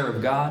the chair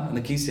of God, on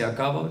the kisei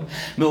hakavod.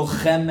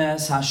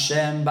 Milchemes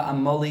Hashem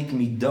ba'amalek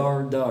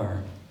midar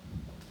dar.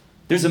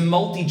 There's a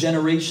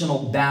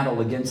multi-generational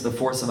battle against the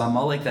force of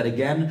Amalek that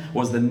again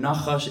was the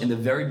Nachash in the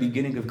very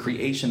beginning of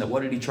creation. That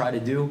what did he try to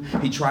do?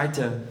 He tried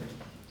to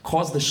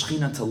cause the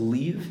Shekhinah to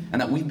leave,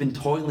 and that we've been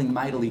toiling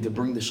mightily to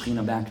bring the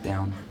Shekhinah back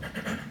down.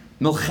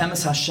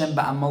 Milchemes Hashem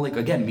ba'amalek,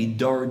 again,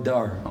 midar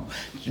dar.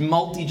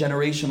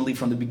 Multi-generationally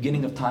from the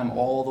beginning of time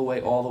all the way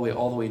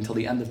until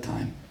the end of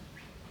time.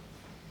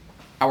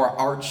 Our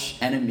arch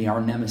enemy,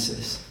 our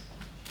nemesis.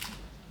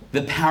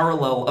 The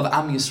parallel of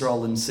Am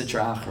Yisrael and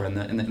Sitra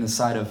Achra in the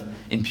side of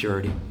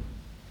impurity.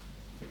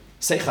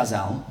 Say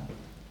Chazal,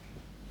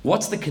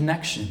 what's the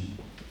connection?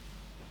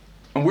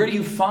 And where do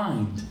you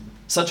find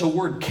such a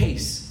word,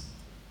 case,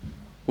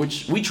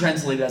 which we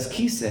translate as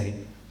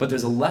kisei, but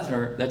there's a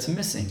letter that's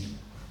missing?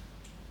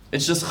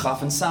 It's just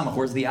chaf and samach.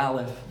 Where's the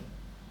aleph?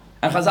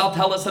 And Chazal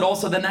tell us that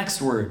also the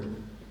next word,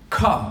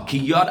 ka,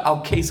 ki yad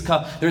al kes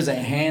ka, there's a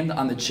hand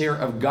on the chair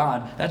of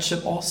God. That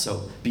should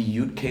also be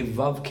yud ke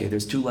vav ke.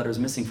 There's two letters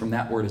missing from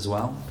that word as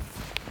well.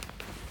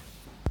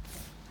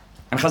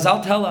 And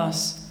Chazal tell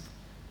us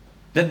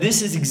that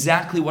this is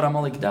exactly what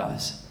Amalek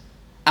does.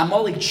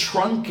 Amalek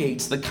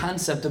truncates the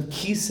concept of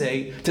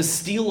kisei to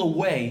steal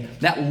away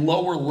that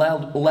lower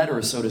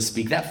letter, so to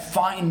speak, that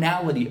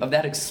finality of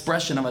that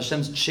expression of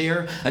Hashem's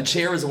chair. A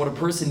chair is what a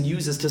person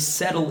uses to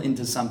settle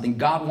into something.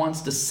 God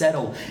wants to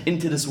settle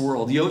into this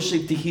world.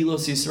 Yoshev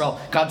Tehilos Yisrael.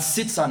 God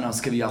sits on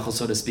us, kaviyachol,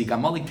 so to speak.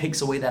 Amalek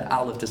takes away that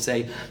aleph to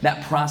say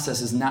that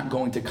process is not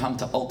going to come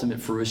to ultimate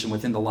fruition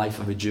within the life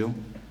of a Jew.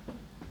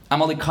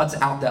 Amalek cuts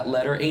out that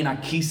letter.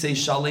 Eina kisei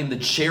shalem, the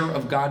chair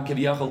of God,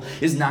 kaviyachol,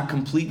 is not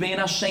complete. Ve'ein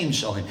Hashem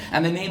shalem,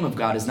 and the name of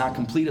God is not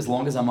complete as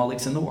long as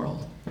Amalek's in the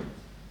world.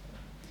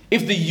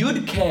 If the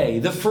Yud K,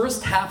 the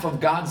first half of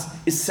God's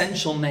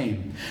essential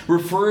name,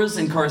 refers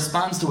and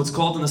corresponds to what's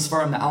called in the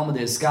Sfarim, the Alma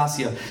de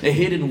Eskasia, a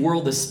hidden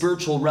world, the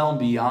spiritual realm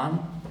beyond,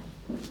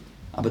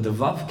 but the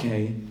Vav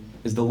K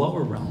is the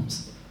lower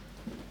realms.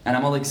 And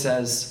Amalek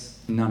says,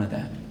 none of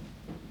that.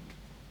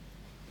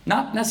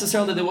 Not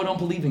necessarily that we don't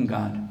believe in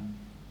God,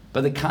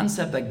 but the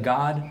concept that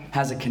God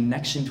has a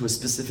connection to a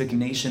specific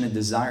nation and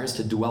desires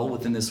to dwell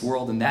within this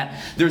world, and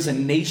that there's a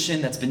nation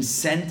that's been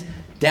sent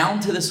down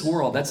to this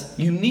world that's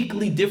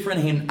uniquely different,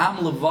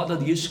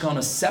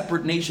 a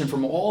separate nation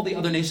from all the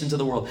other nations of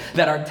the world,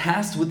 that are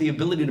tasked with the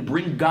ability to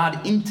bring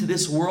God into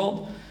this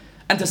world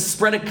and to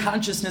spread a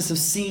consciousness of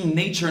seeing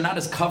nature not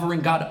as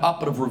covering God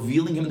up, but of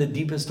revealing Him in the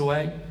deepest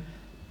way.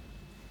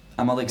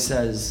 Amalek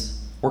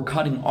says, we're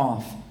cutting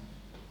off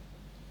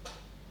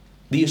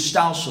the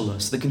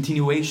ishtalshalos, the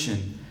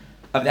continuation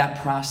of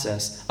that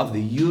process of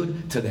the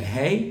Yud to the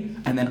Hey,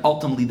 and then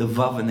ultimately the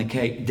Vav and the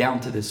K down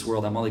to this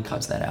world. Amalek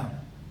cuts that out.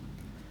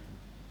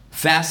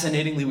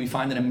 Fascinatingly, we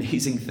find an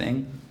amazing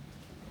thing,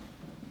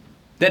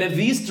 that if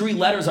these three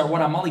letters are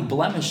what Amalek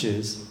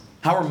blemishes,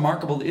 how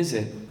remarkable is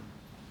it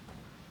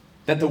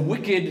that the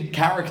wicked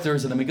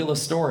characters of the Megillah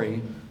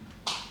story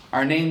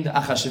are named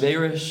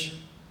Achashverosh,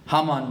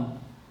 Haman,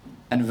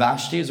 and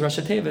Vashti as Rosh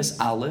Tevis,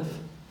 Aleph,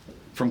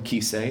 from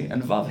Kisei,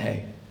 and Vav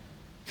He,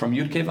 from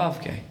Yud Ke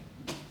Vav Ke.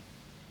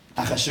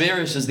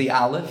 Achashverosh is the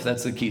Aleph,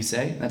 that's the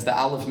Kisei, that's the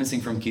Aleph missing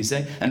from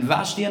Kisei, and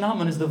Vashti and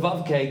Haman is the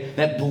Vav Ke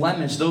that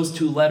blemish those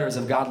two letters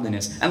of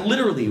godliness. And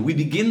literally, we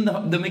begin the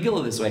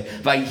Megillah this way.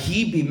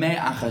 Vayhi bimei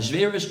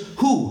Achashverosh,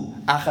 who?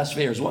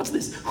 Achashverosh. What's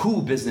this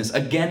who business?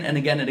 Again and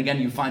again and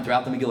again you find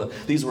throughout the Megillah.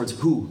 These words,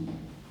 who.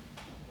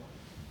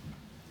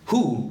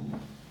 Who,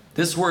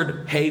 this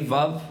word He,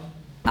 Vav,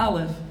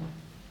 Aleph,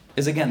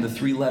 is again the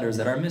three letters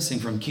that are missing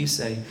from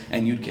Kisei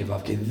and Yud Ke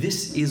Vav Ke.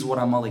 This is what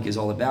Amalek is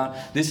all about.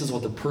 This is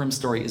what the Purim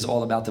story is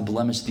all about, to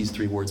blemish these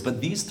three words. But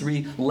these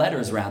three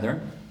letters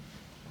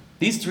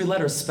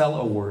spell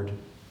a word.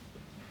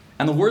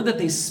 And the word that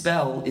they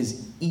spell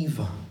is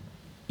Ivah.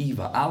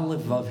 Ivah.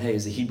 Aleph Vav He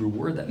is a Hebrew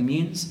word that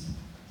means,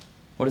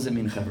 what does it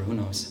mean, Chaver? Who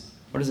knows?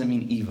 What does it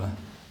mean, Ivah?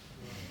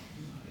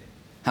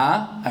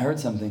 Huh? I heard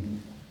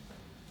something.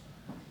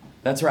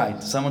 That's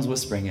right. Someone's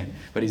whispering it.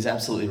 But he's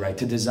absolutely right.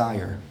 To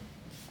desire.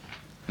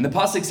 And the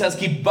pasuk says,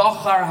 "Ki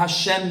bachar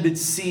Hashem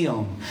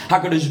b'Tzion."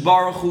 HaKadosh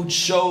Baruch Hu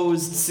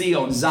chose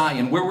Tzion,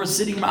 Zion, where we're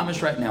sitting,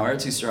 mamish right now,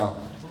 Eretz Yisrael.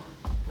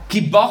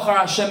 Ki bachar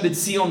Hashem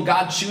b'Tzion.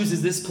 God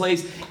chooses this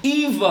place.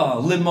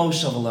 Ivah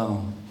limoshav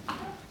alone.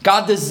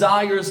 God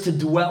desires to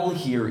dwell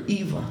here.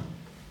 Ivah.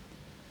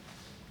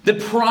 The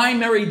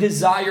primary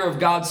desire of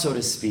God, so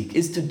to speak,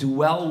 is to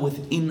dwell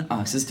within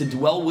us, is to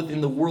dwell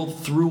within the world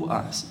through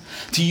us,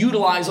 to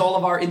utilize all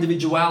of our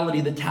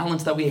individuality, the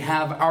talents that we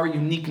have, our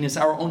uniqueness,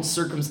 our own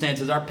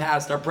circumstances, our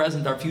past, our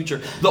present, our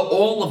future,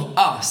 all of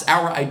us,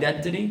 our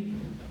identity,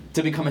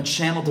 to become a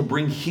channel to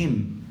bring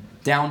Him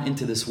down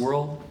into this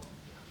world,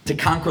 to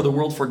conquer the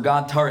world for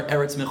God. Tar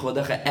Eretz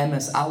Michvadecha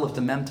Emes Aleph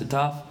to Mem to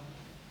Tav.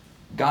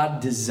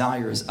 God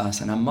desires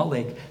us, and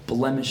Amalek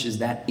blemishes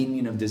that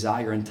inyan of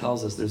desire and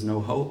tells us there's no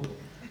hope.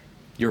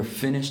 You're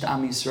finished,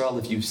 Am Yisrael.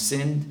 If you've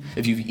sinned,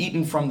 if you've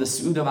eaten from the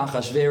Su'ud of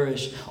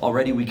Achashverosh,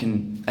 already we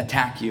can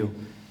attack you.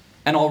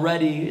 And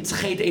already,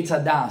 it's Chet Eitz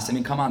Hadas. I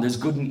mean, come on, there's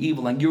good and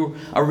evil, and you're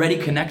already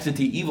connected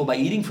to evil by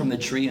eating from the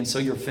tree, and so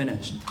you're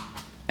finished.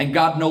 And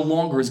God no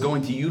longer is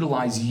going to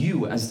utilize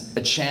you as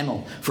a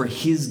channel for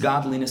His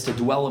godliness to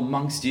dwell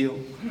amongst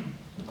you.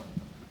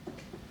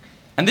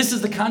 And this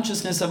is the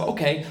consciousness of,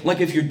 okay, like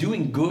if you're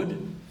doing good,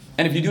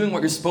 and if you're doing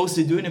what you're supposed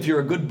to do, and if you're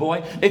a good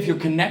boy, if you're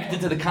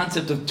connected to the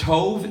concept of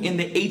Tov in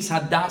the Eitz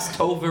Hadas,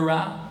 Tov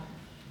V'Ra,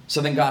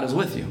 so then God is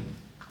with you.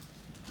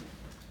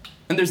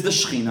 And there's the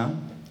Shechina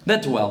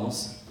that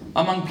dwells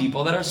among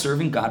people that are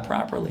serving God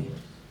properly.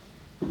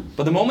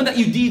 But the moment that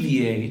you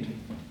deviate,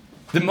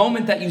 the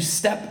moment that you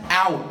step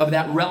out of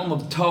that realm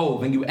of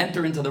Tov and you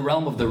enter into the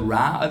realm of the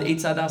Ra, of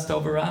Eitz Hadas,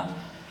 Tov V'Ra,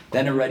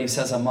 then already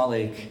says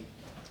Amalek,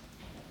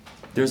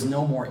 there's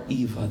no more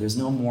Ivah, there's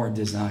no more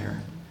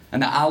desire.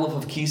 And the Aleph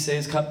of Kisei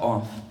is cut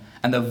off.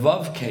 And the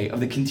Vav K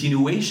of the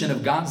continuation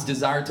of God's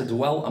desire to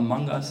dwell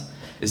among us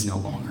is no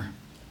longer.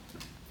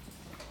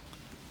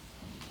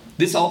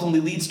 This ultimately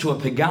leads to a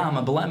pegam,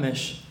 a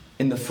blemish,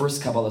 in the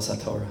first Kabbalas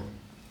HaTorah.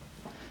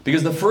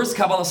 Because the first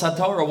Kabbalas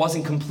HaTorah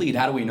wasn't complete.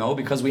 How do we know?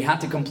 Because we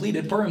had to complete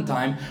at Purim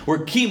time, where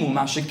Kimu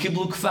Masha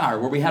Kiblu Kfar,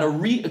 where we had a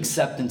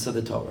re-acceptance of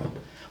the Torah.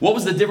 What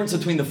was the difference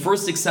between the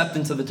first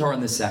acceptance of the Torah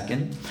and the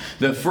second?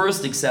 The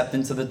first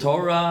acceptance of the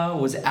Torah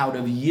was out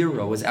of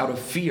yira, was out of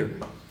fear.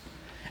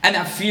 And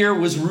that fear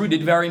was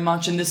rooted very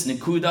much in this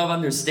nikuda of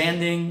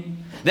understanding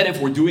that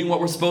if we're doing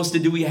what we're supposed to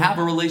do, we have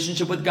a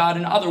relationship with God,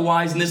 and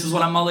otherwise, and this is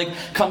what Amalek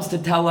comes to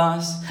tell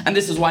us, and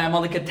this is why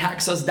Amalek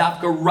attacks us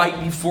dafka right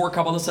before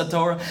Kabbalas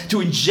HaTorah, to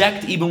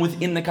inject even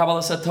within the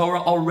Kabbalas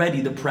HaTorah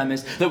already the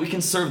premise that we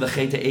can serve the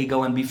Chet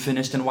Egel and be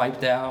finished and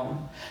wiped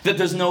out. That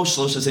there's no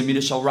Shlosha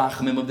Semidah Shal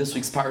Rachamim of this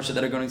week's parasha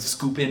that are going to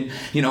scoop in,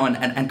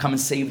 and come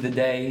and save the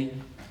day.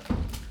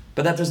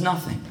 But that there's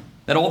nothing.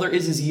 That all there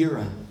is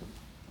yira.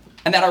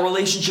 And that our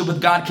relationship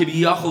with God,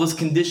 Kibiyachol, is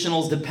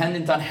conditional, is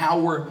dependent on how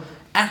we're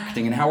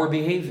acting and how we're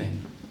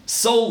behaving.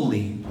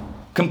 Solely,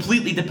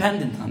 completely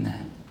dependent on that.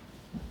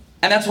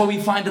 And that's why we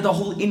find that the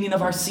whole inyan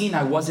of our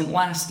Sinai wasn't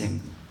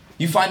lasting.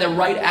 You find that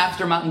right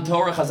after Matan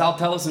Torah, Chazal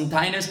tell us in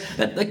Tainus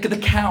that the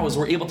cows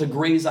were able to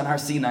graze on Har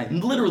Sinai.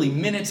 Literally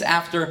minutes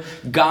after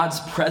God's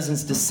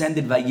presence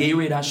descended,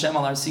 Vayered Hashem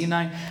al Har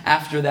Sinai,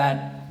 after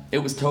that, it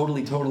was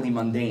totally, totally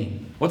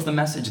mundane. What's the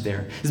message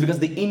there? It's because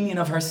the inyan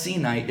of Har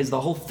Sinai is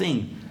the whole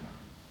thing.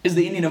 Is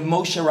the inyan of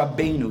Moshe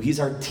Rabbeinu. He's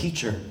our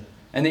teacher.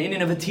 And the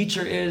inyan of a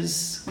teacher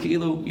is,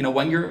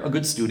 when you're a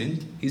good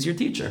student, he's your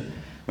teacher.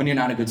 When you're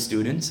not a good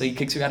student, so he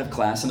kicks you out of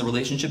class and the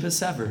relationship is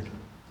severed.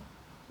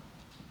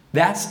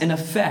 That's an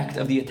effect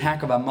of the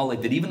attack of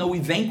Amalek, that even though we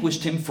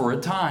vanquished him for a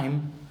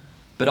time,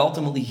 but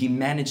ultimately he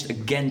managed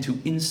again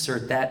to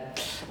insert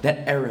that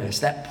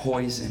eres, that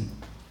poison,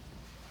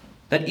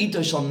 that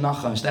ito shel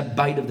nachash, that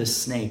bite of the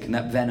snake and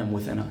that venom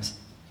within us.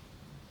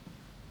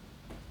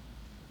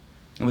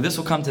 And with this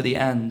we'll come to the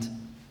end.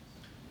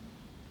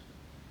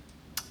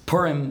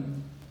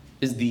 Purim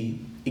is the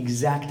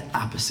exact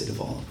opposite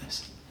of all of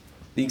this.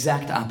 The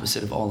exact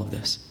opposite of all of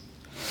this.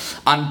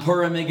 On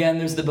Purim again,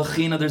 there's the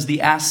bechina, there's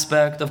the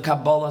aspect of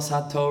Kabbalas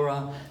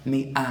HaTorah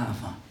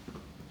mi'ava.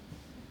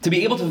 To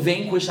be able to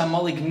vanquish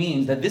Amalek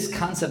means that this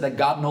concept that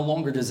God no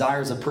longer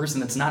desires a person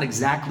that's not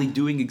exactly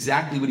doing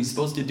exactly what he's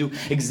supposed to do,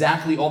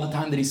 exactly all the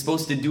time that he's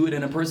supposed to do it,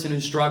 and a person who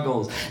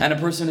struggles, and a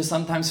person who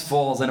sometimes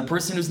falls, and a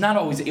person who's not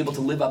always able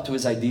to live up to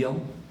his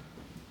ideal.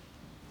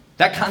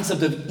 That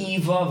concept of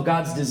Ivah, of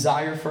God's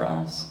desire for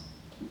us.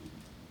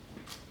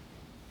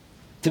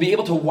 To be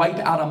able to wipe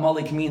out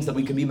Amalek means that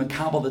we can be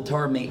Makabal the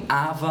Torah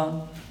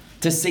Me'ava,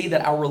 to say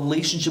that our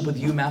relationship with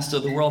you, Master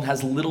of the world,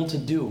 has little to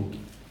do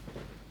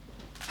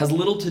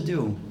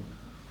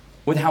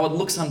with how it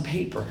looks on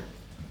paper.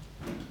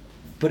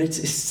 But it's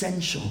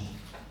essential.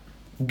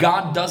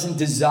 God doesn't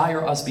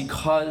desire us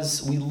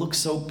because we look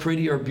so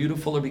pretty or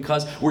beautiful or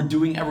because we're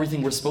doing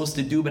everything we're supposed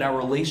to do, but our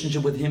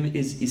relationship with Him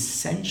is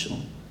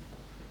essential.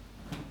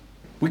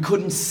 We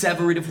couldn't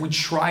sever it if we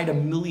tried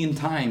 1,000,000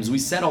 times. We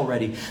said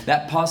already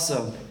that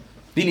pasuk,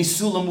 there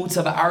was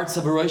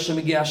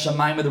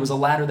a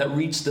ladder that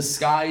reached the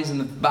skies, and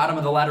the bottom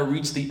of the ladder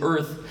reached the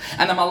earth.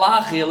 And the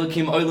malachi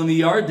elokim oilim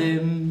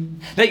yardim.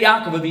 That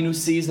Yaakov Avinu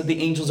sees that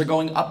the angels are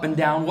going up and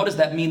down. What does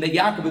that mean? That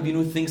Yaakov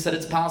Avinu thinks that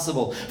it's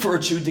possible for a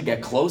Jew to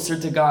get closer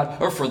to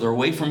God or further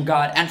away from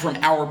God, and from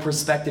our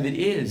perspective it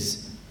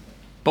is.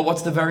 But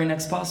what's the very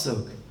next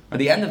pasuk? Or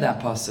the end of that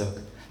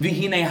pasuk?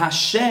 V'hinei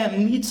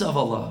Hashem nitzav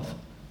alav.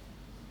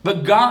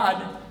 But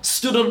God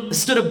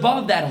stood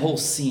above that whole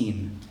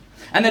scene.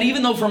 And that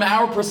even though from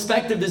our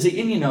perspective there's an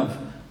inyan of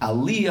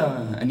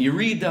Aliyah and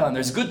Yerida, and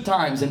there's good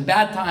times and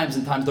bad times,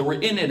 and times that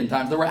we're in it, and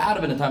times that we're out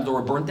of it, and times that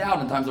we're burnt out,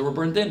 and times that we're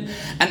burnt in,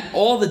 and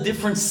all the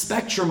different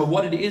spectrum of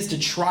what it is to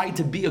try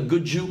to be a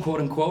good Jew,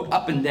 quote unquote,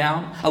 up and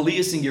down,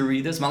 Aliyahs and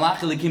Yeridas, Malach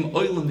Elikim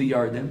Oilim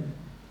v'Yardim.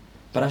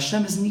 But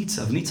Hashem is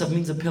Nitzav. Nitzav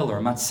means a pillar,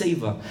 a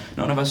matzeva.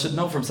 None of us should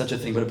know from such a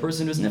thing, but a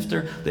person who's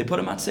nifter, they put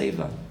a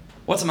matzeva.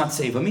 What's a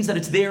matzeva? It means that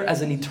it's there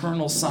as an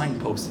eternal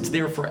signpost. It's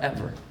there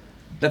forever.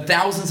 That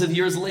thousands of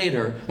years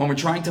later, when we're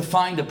trying to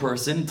find a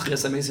person,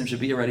 Tchias HaMesim should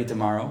be ready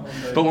tomorrow,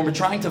 but when we're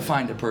trying to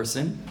find a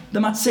person, the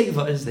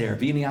matzeva is there.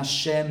 V'yini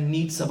Hashem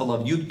Nitzav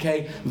Alav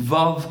Yud-Kei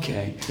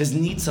Vav-Kei is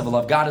Nitzav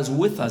Alav. God is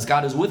with us.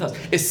 God is with us.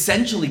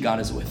 Essentially,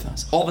 God is with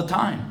us all the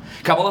time.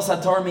 Kabbalas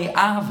HaTorah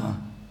Ivah.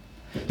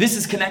 This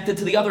is connected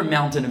to the other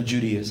mountain of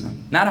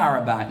Judaism. Not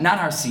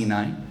Har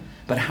Sinai,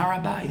 but Har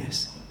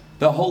Abayis.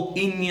 The whole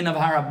inyan of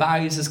Har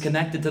Abayis is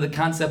connected to the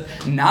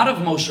concept not of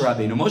Moshe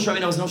Rabbeinu. Moshe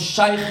Rabbeinu has no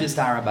shaykhis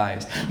to Har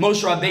Abayis.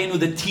 Moshe Rabbeinu,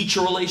 the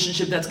teacher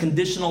relationship that's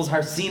conditional, is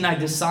Har Sinai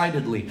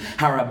decidedly.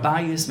 Har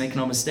Abayis, make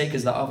no mistake,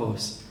 is the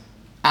Avos.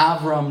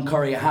 Avram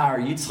Kari Har,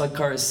 Yitzchak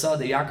Kari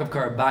Sada, Yaakov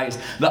Kari Abayis.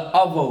 The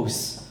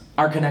Avos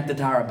are connected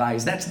to Har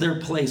Abayis. That's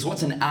their place.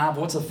 What's an Av?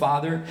 What's a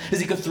father?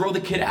 Is he could throw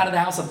the kid out of the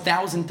house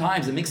 1,000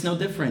 times. It makes no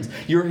difference.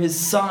 You're his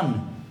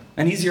son,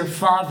 and he's your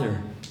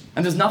father.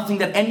 And there's nothing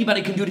that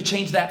anybody can do to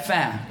change that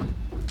fact.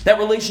 That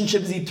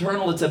relationship is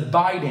eternal, it's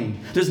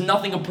abiding. There's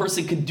nothing a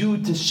person can do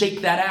to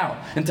shake that out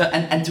and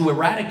to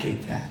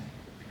eradicate that.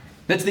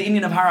 That's the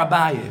inyan of Har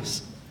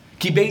Abayis.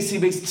 Ki beisi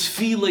beis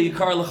tefillah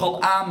yikar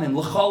l'chol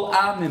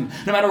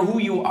amim. No matter who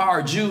you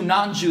are, Jew,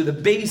 non-Jew, the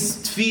base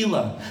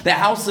tefillah, the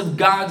house of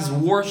God's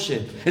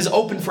worship, is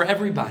open for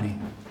everybody.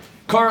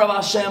 Karav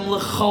Hashem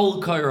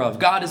l'chol karav.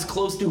 God is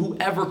close to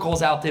whoever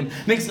calls out to Him.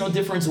 Makes no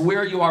difference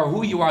where you are,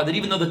 who you are. That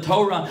even though the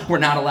Torah, we're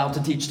not allowed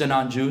to teach the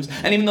non-Jews,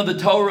 and even though the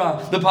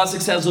Torah, the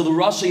pasuk says,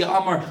 "L'Rashi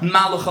Amar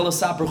Malach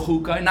Alasaper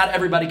Chukai." Not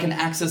everybody can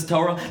access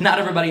Torah. Not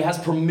everybody has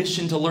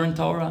permission to learn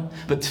Torah.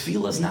 But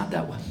tefillah is not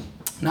that way.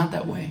 Not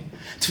that way.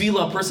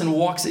 Tefillah, a person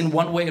walks in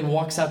one way and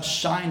walks out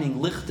shining,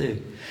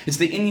 lichtig. It's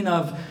the inyan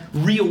of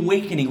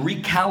reawakening,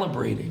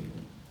 recalibrating,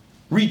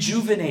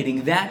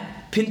 rejuvenating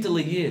that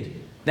pintel yid.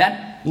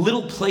 That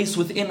little place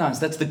within us,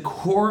 that's the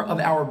core of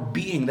our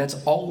being, that's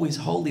always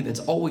holy, that's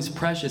always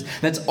precious,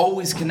 that's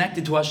always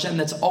connected to Hashem,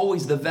 that's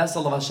always the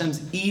vessel of Hashem's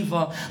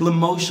Ivah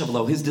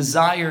L'Moshavlo, His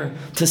desire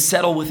to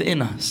settle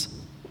within us.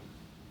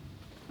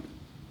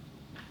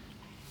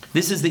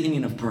 This is the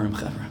inyan of Purim,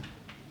 Chevra.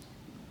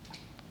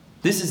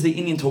 This is the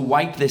inyan to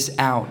wipe this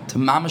out, to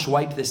mamash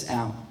wipe this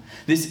out.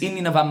 This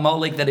inyan of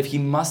Amalek, that if he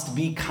must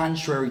be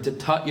contrary to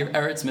Tat Yer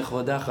Eretz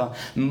Michvadecha,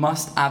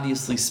 must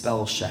obviously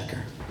spell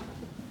sheker.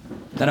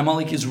 That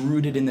Amalek is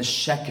rooted in the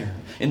sheker,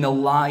 in the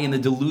lie, in the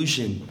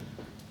delusion.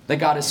 That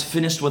God is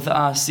finished with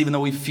us, even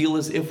though we feel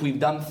as if we've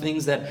done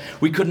things that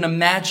we couldn't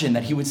imagine,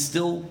 that He would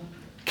still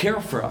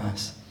care for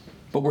us.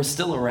 But we're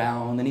still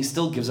around, and He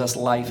still gives us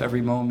life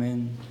every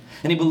moment.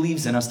 And He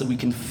believes in us that we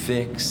can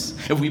fix.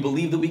 If we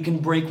believe that we can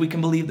break, we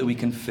can believe that we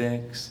can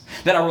fix.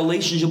 That our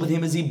relationship with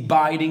Him is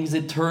abiding, is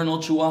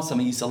eternal to us.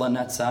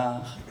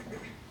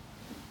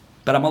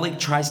 But Amalek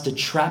tries to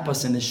trap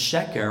us in this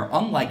sheker.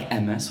 Unlike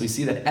Emes, we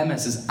see that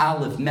Emes is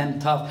Aleph, Mem,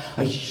 Tav,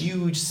 a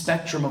huge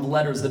spectrum of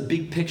letters, the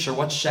big picture.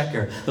 What's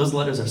sheker? Those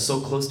letters are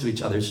so close to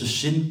each other. It's just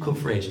Shin,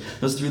 Kuf, Resh.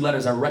 Those three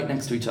letters are right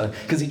next to each other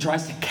because he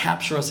tries to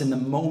capture us in the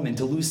moment,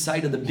 to lose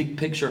sight of the big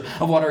picture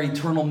of what our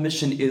eternal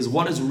mission is.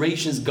 What is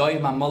Resh's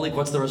Goyim Amalek?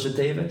 What's the Rosh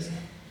Tevis?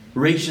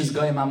 Resh's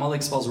Goyim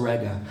Amalek spells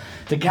Rega.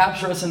 To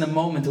capture us in the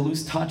moment, to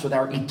lose touch with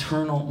our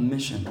eternal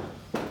mission.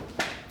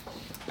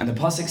 And the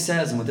pasuk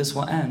says, and with this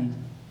will end,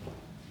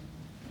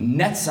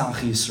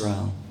 Netzach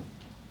Yisrael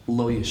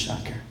lo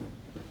yishaker.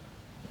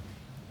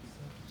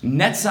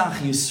 Netzach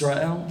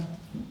Yisrael,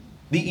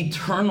 the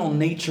eternal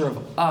nature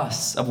of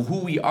us, of who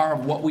we are,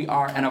 of what we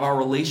are, and of our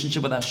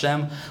relationship with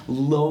Hashem,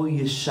 lo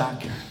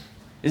yishaker,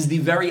 is the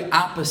very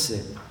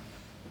opposite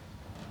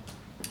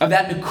of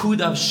that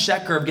nekuda of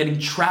sheker, of getting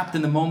trapped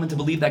in the moment to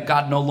believe that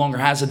God no longer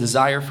has a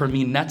desire for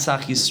me.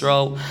 Netzach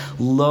Yisrael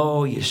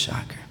lo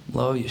yishaker,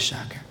 lo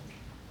yishaker.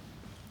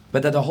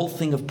 But that the whole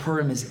thing of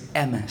Purim is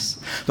emes.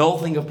 The whole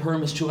thing of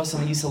Purim is Chuas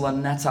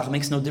HaMyisah Netzach. It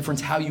makes no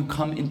difference how you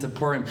come into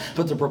Purim,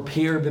 but to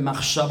prepare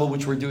b'machshava,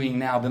 which we're doing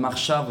now,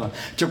 b'machshava,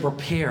 to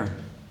prepare,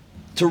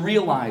 to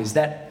realize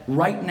that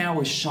right now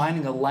we're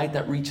shining a light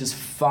that reaches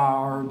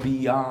far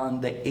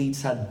beyond the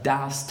Eitz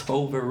Hadas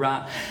Tov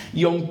Ra.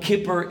 Yom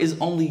Kippur is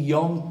only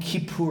Yom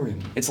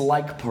Kippurim. It's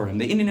like Purim.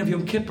 The inyan of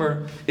Yom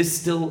Kippur is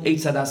still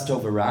Eitz Hadas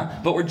Tov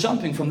Ra, but we're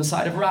jumping from the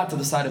side of Ra to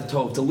the side of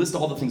Tov to list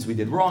all the things we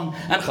did wrong.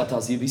 And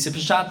Chatasi V'isi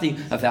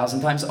Peshati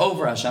 1,000 times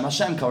over. Hashem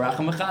Hashem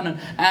Korachim Mechanan.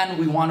 And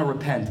we want to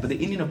repent. But the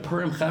inyan of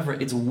Purim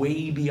Chevra, it's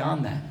way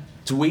beyond that.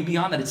 It's way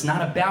beyond that. It's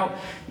not about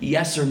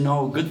yes or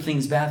no, good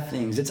things, bad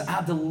things. It's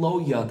ad lo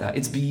yada.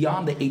 It's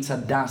beyond the Eitz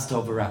Hadas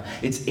Tov Ra.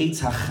 It's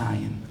Eitz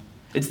HaChayim.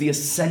 It's the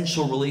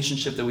essential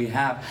relationship that we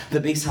have, the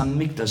Beis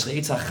HaMikdash, the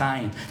Eitz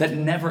HaChaim, that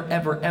never,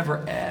 ever,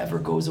 ever, ever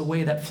goes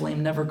away. That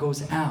flame never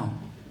goes out.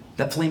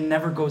 That flame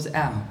never goes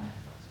out.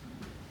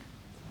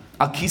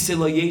 Al Kisei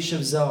Lo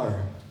Yeshiv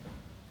Zar.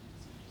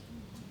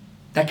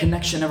 That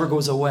connection never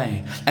goes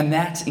away. And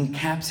that's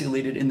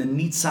encapsulated in the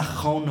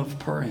nitzachon of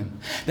Purim.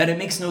 That it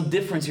makes no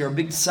difference, you're a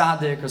big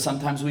tzaddik, or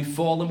sometimes we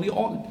fall, and we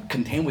all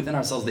contain within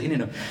ourselves the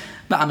inyan of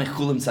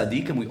ba'amechulim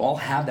tzaddik, and we all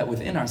have that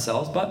within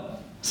ourselves,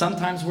 but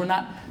sometimes we're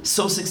not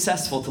so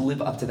successful to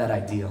live up to that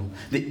ideal.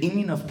 The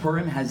inyan of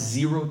Purim has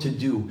zero to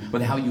do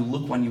with how you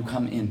look when you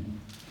come in.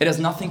 It has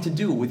nothing to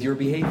do with your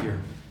behavior.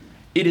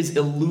 It is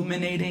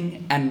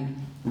illuminating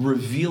and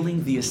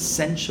revealing the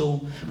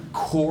essential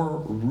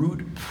core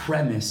root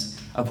premise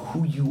of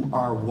who you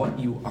are, what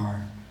you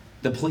are,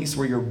 the place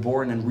where you're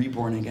born and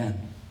reborn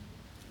again.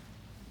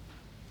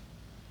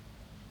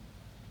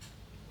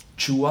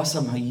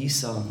 Chuasam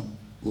hayisa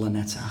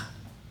lanetzach.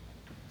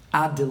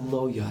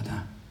 Adelo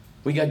yada.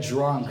 We got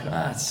drunk.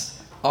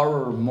 That's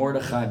Arur,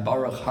 Mordechai,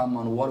 Baruch,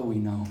 Haman. What do we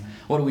know?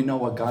 What do we know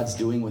what God's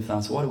doing with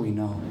us? What do we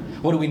know?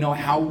 What do we know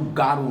how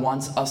God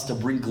wants us to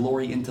bring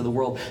glory into the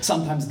world?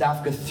 Sometimes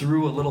dafka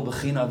through a little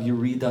bechina of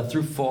Yerida,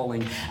 through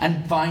falling,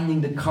 and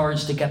finding the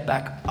courage to get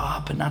back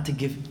up and not to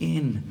give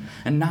in,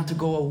 and not to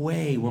go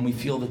away when we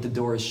feel that the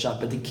door is shut,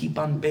 but to keep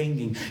on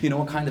banging. You know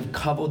what kind of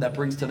kavod that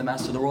brings to the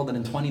master of the world, that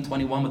in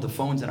 2021 with the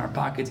phones in our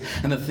pockets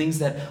and the things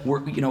that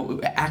were,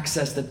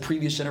 access that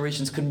previous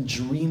generations couldn't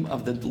dream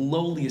of, the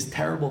lowliest,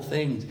 terrible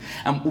things.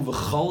 But we're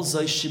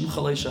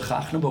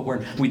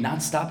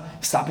not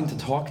stopping to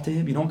talk to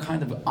him. You know what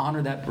kind of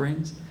honor that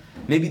brings?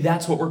 Maybe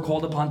that's what we're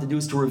called upon to do,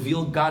 is to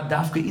reveal God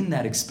dafka in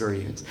that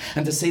experience.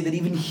 And to say that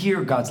even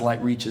here God's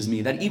light reaches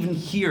me. That even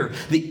here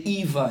the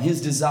Ivah,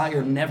 his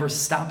desire, never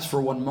stops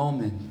for one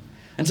moment.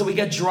 And so we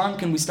get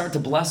drunk and we start to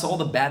bless all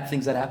the bad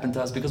things that happen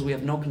to us because we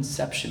have no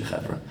conception,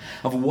 chevra,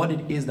 of what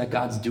it is that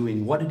God's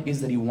doing, what it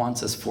is that he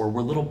wants us for.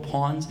 We're little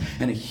pawns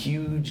in a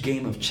huge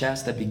game of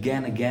chess that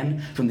began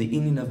again from the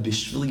inyan of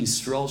Bishvil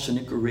Yisrael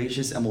Shenikra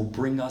Reishis, and will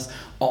bring us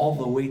all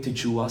the way to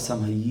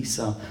Chuasam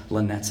Hayisa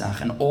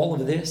Lanetzach. And all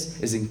of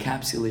this is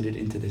encapsulated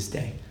into this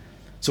day.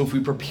 So if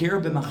we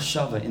prepare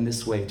b'machshava in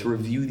this way, to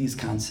review these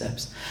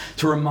concepts,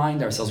 to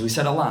remind ourselves, we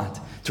said a lot,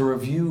 to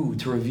review,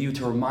 to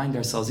remind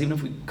ourselves, even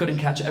if we couldn't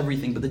catch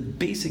everything, but the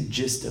basic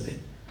gist of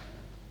it,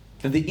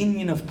 that the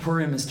inyan of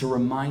Purim is to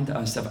remind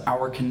us of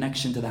our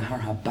connection to the Har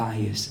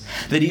HaBayis,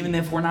 that even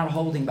if we're not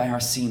holding by Har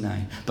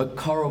Sinai, but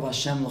Karov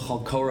Hashem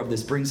L'chol Korov,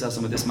 this brings us,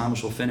 and with this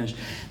mamash will finish,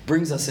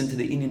 brings us into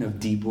the inyan of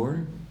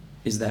Dibur,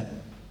 is that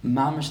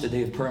mamash, the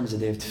day of Purim, is the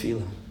day of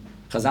Tefillah.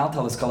 Chazal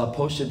tell us, Kala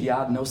poshet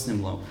yad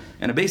nosnim lo.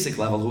 In a basic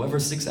level, whoever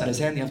sticks out his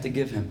hand, you have to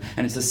give him.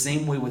 And it's the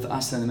same way with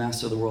us and the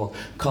master of the world.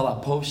 Kala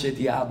poshet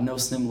yad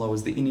nosnim lo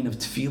is the inyan of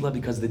tefillah,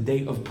 because the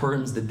day of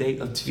Purim is the day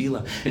of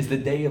tefillah. It's the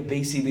day of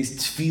basi, this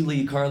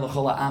tefillah yikar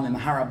l'chol ha'amim,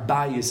 har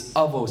habayis,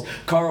 avos,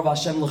 karov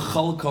Hashem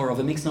l'chol korov.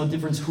 It makes no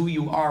difference who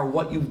you are,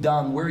 what you've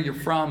done, where you're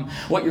from,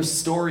 what your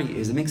story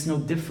is. It makes no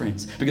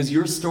difference, because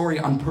your story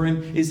on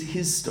Purim is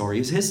his story,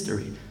 is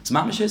history. It's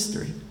mamish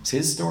history. It's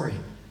his story.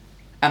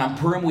 And on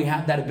Purim, we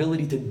have that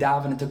ability to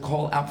daven and to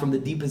call out from the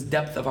deepest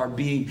depth of our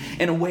being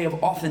in a way of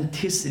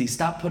authenticity.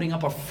 Stop putting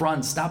up a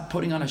front. Stop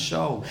putting on a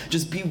show.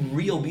 Just be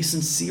real. Be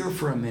sincere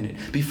for a minute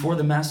before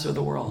the master of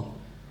the world.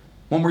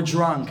 When we're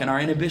drunk and our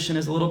inhibition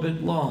is a little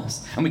bit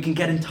lost, and we can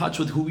get in touch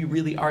with who we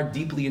really are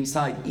deeply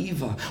inside,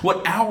 Ivah,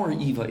 what our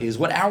Ivah is,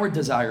 what our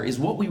desire is,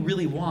 what we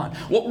really want,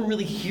 what we're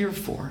really here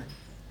for.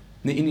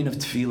 The inyan of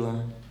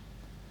Tefillah.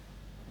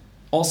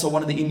 Also,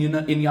 one of the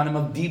inyanim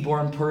of Dibur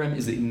and Purim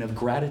is the inyan of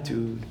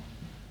gratitude.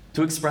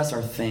 To express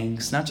our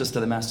thanks, not just to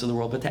the master of the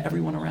world, but to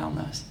everyone around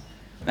us.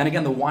 And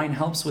again, the wine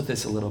helps with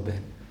this a little bit.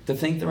 To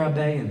thank the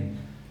Rabbeim,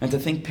 and to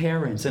thank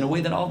parents in a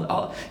way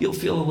that you'll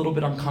feel a little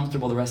bit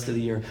uncomfortable the rest of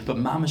the year. But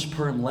Mamash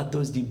Purim, let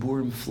those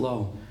diburim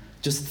flow.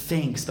 Just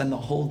think, spend the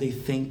whole day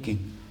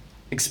thinking,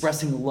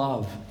 expressing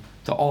love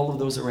to all of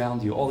those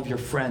around you, all of your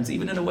friends,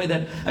 even in a way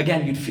that,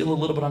 again, you'd feel a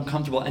little bit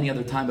uncomfortable any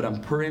other time, but on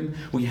Purim,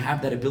 we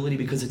have that ability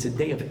because it's a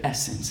day of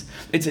essence.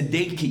 It's a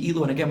day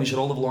ki'ilu, and again, we should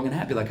all live long and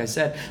happy, like I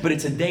said, but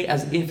it's a day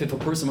as if a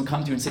person would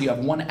come to you and say, you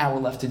have 1 hour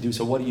left to do,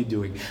 so what are you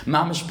doing?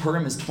 Mamash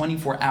Purim is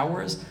 24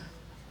 hours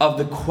of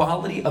the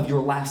quality of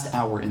your last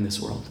hour in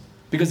this world.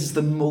 Because it's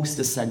the most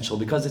essential,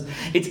 because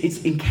it's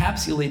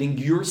encapsulating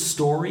your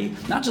story,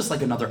 not just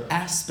like another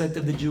aspect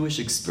of the Jewish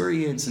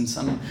experience and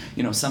some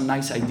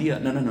nice idea.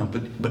 No.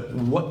 But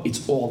what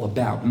it's all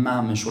about,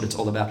 mamish, what it's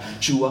all about.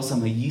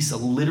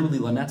 Literally,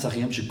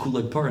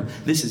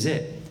 this is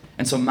it.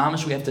 And so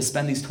mamish, we have to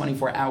spend these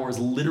 24 hours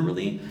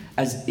literally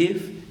as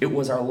if it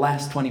was our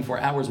last 24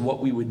 hours,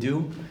 what we would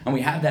do. And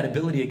we have that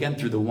ability again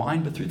through the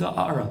wine, but through the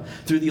ara,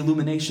 through the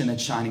illumination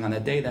that's shining on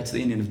that day. That's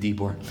the inyan of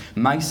Dibur.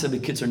 Maisa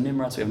b'kitzer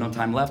nimratz. We have no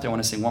time left. I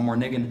want to sing one more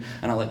niggun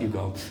and I'll let you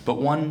go.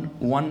 But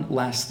one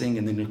last thing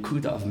in the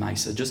nekuda of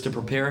Maisa, just to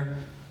prepare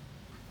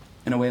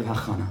in a way of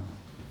hachana.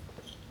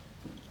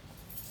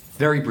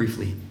 Very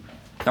briefly.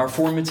 There are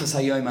 4 mitzvahs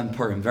hayom on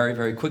Purim. Very,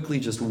 very quickly,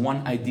 just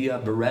one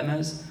idea,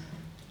 beremez,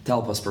 to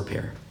help us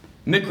prepare.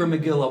 Mikra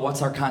Megillah,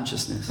 what's our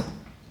consciousness?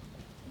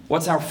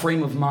 What's our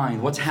frame of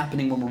mind? What's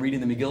happening when we're reading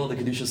the Megillah? The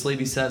Kedushas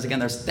Levi says, again,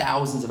 there's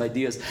thousands of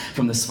ideas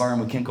from the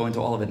Svarim. We can't go into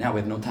all of it now. We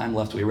have no time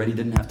left. We already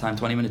didn't have time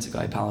 20 minutes ago.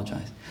 I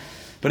apologize.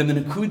 But in the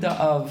Nakuda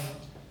of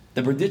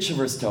the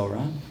Berditchever's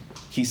Torah,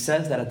 he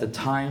says that at the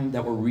time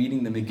that we're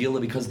reading the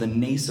Megillah, because the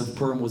Nes of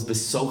Purim was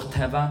Besoch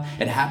Teva,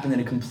 it happened in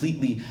a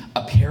completely,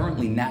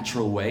 apparently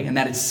natural way, and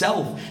that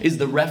itself is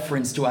the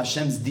reference to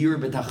Hashem's Dir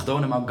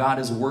B'Tachtonim, how God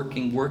is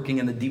working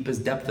in the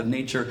deepest depth of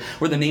nature,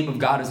 where the name of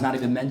God is not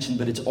even mentioned,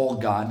 but it's all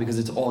God, because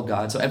it's all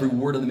God. So every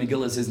word of the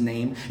Megillah is His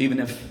name, even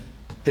if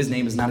His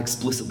name is not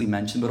explicitly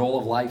mentioned, but all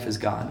of life is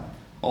God.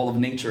 All of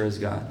nature is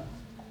God.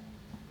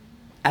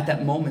 At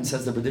that moment,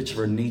 says the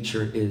Berditchever,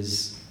 nature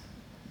is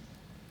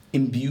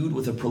imbued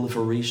with a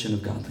proliferation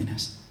of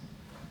godliness.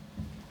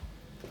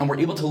 And we're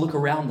able to look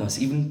around us,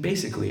 even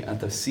basically at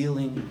the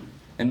ceiling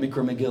and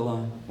Mikra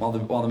Megillah, while the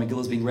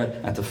Megillah is being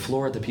read, at the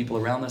floor, at the people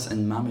around us,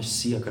 and Mamish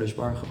Si HaKadosh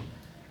Baruch Hu.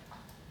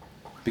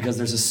 Because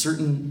there's a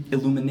certain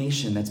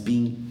illumination that's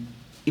being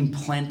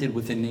implanted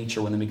within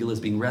nature when the Megillah is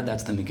being read.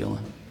 That's the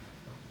Megillah.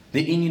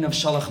 The inyan of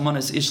Shalach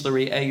Manas Ish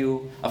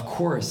L'Re'eyu, of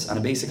course, on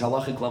a basic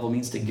halachic level,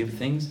 means to give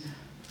things,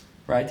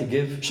 right? To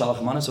give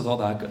Shalach Manas with all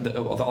the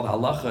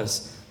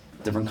halachas,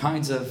 different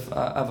kinds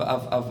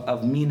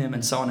of minim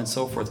and so on and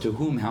so forth. To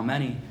whom, how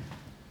many?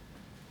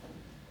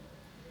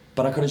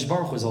 But HaKadosh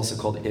Baruch Hu is also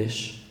called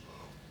Ish.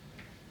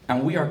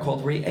 And we are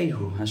called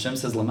Re'ehu. Hashem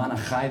says, Lamana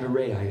Chai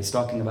V'Re'ah. He's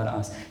talking about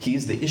us. He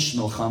is the Ish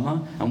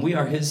Milchama, and we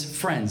are His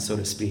friends, so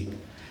to speak.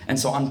 And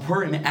so on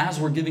Purim, as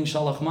we're giving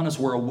Shalach Manas,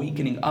 we're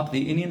awakening up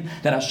the inyan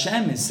that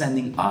Hashem is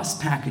sending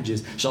us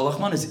packages. Shalach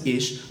Manas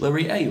Ish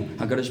L'Re'ehu.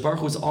 HaKadosh Baruch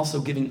Hu is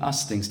also giving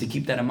us things, to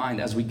keep that in mind.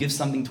 As we give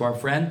something to our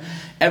friend,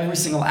 every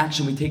single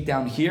action we take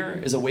down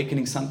here is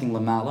awakening something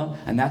Lamala,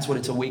 and that's what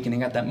it's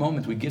awakening at that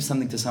moment. We give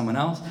something to someone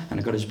else, and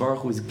HaKadosh Baruch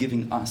Hu is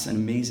giving us an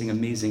amazing,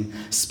 amazing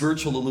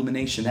spiritual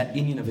illumination, that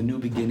inyan of a new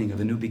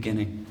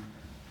beginning,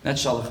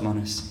 That's Shalach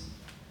Manas.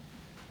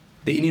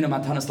 The inyan of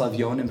Matanas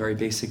Lavyonim, very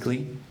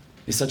basically,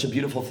 is such a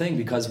beautiful thing,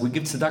 because we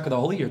give tzedakah the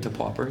whole year to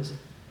paupers,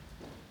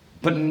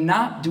 but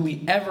not do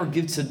we ever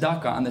give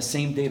tzedakah on the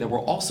same day that we're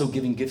also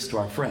giving gifts to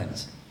our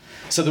friends.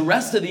 So the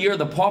rest of the year,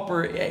 the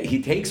pauper,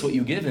 he takes what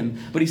you give him,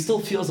 but he still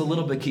feels a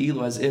little bit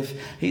ki'ilu, as if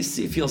he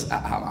feels,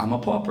 I'm a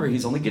pauper,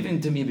 he's only giving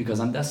to me because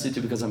I'm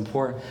destitute, because I'm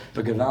poor.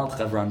 But Gevalt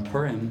Chavra on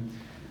Purim,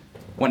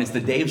 when it's the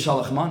day of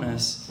Shalach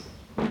Manas,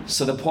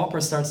 so the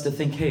pauper starts to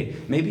think, hey,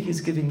 maybe he's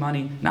giving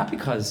money, not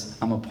because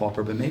I'm a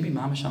pauper, but maybe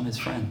mamash, I'm his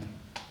friend.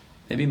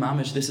 Maybe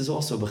mamish, this is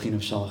also b'chin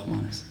of Shalach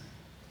Manas.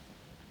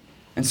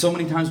 And so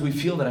many times we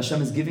feel that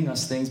Hashem is giving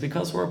us things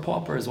because we're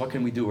paupers. What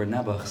can we do? We're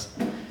nebuchs.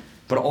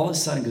 But all of a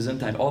sudden,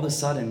 Gesundheit, all of a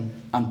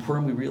sudden, on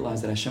Purim we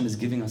realize that Hashem is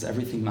giving us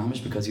everything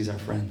mamish because He's our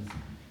friend.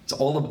 It's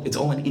all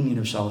an inyan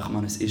of Shalach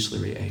Manas, Ish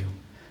L'Re'ehu.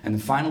 And then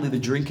finally, the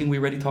drinking we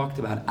already talked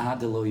about,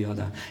 Ad Lo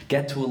Yada.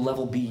 Get to a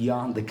level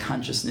beyond the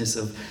consciousness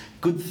of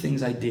good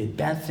things I did,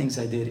 bad things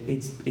I did.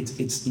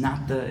 It's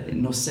not the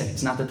noseh,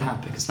 it's not the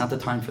topic, it's not the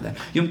time for that.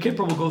 Yom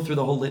Kippur will go through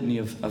the whole litany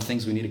of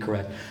things we need to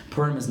correct.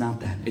 Purim is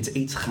not that. It's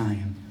Eitz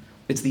Chaim.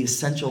 It's the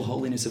essential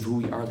holiness of who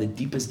we are, the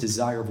deepest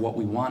desire of what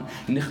we want.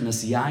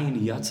 Nichnas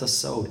Yayin Yatza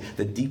Sod.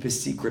 The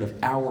deepest secret of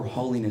our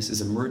holiness is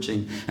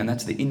emerging, and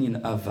that's the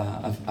inyan of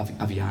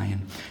Yayin.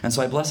 And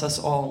so I bless us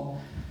all.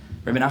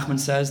 Rabbi Nachman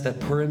says that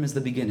Purim is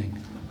the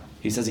beginning.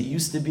 He says it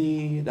used to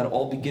be that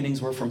all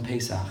beginnings were from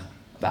Pesach.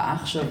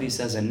 Ba'achshav, he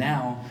says, and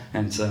now,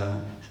 and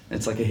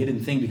it's like a hidden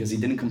thing because he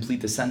didn't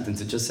complete the sentence.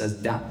 It just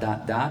says ...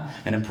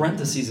 And in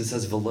parentheses it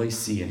says v'loi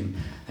siyim.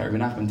 Rabbi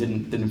Nachman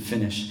didn't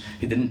finish.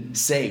 He didn't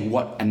say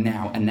what and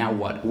now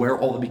what. Where are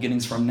all the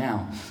beginnings from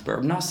now? But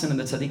Rabbi Nassim and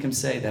the Tzaddikim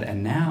say that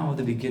and now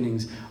the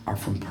beginnings are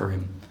from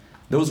Purim.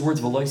 Those words,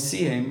 v'loi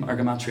siyim, are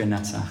gematria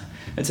netzach.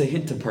 It's a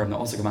hint to Purim,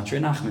 also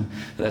gematria Nachman.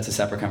 But that's a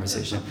separate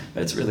conversation.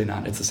 But it's really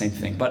not. It's the same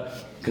thing. But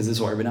because this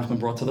is what Rabbi Nachman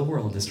brought to the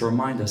world, is to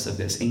remind us of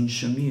this. Ein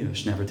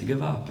shemiush, never to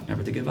give up.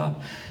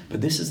 But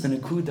this is the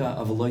nekuda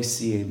of v'loi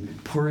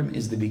siyim. Purim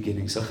is the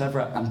beginning. So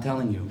Chevra, I'm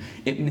telling you,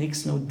 it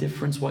makes no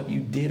difference what you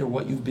did or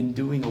what you've been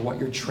doing or what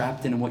you're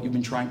trapped in and what you've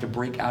been trying to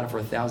break out of for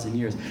 1,000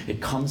 years. It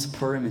comes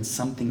Purim, it's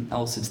something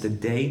else. It's the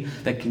day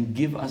that can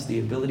give us the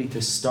ability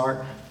to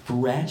start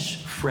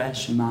fresh,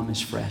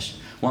 mamish fresh.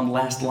 One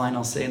last line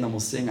I'll say and then we'll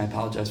sing. I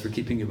apologize for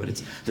keeping you,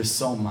 but there's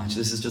so much.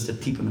 This is just a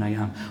tipum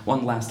nayam.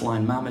 One last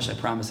line, mamish, I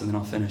promise, and then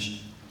I'll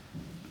finish.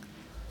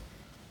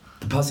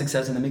 The pasuk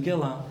says in the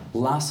Megillah,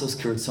 Lasos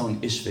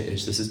kirtzon ish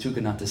ve'ish. This is too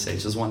good not to say.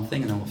 It's just one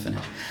thing and then we'll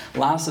finish.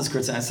 Lasos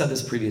kirtzon, I said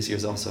this previous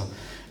years also.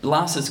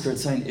 Lasos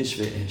kirtzon ish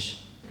ve'ish.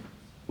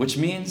 Which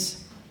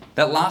means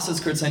that Lasos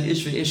kirtzon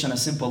ish ve'ish on a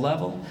simple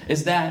level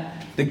is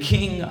that the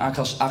king,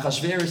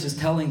 Achashverosh, is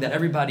telling that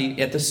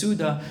everybody at the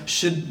Suda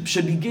should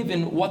be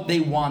given what they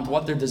want,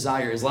 what their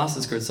desire is.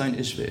 Lasos kirtzon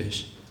ish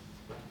ve'ish.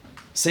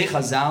 Say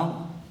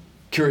Chazal,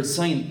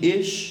 kirtzon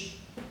ish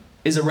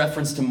is a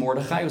reference to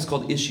Mordechai, who's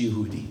called Ish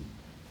Yehudi.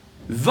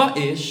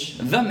 Va'ish,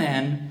 the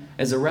man,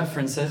 is a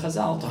reference to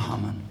Chazal, to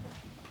Haman.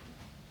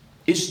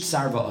 Ish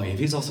Tsar Va'oyev,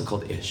 he's also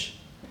called Ish.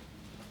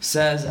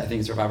 says, I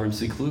think it's Rav Avram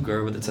Tzvi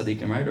Kluger with the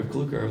tzaddikim, right? Rav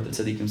Kluger with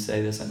the tzaddikim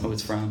say this. I know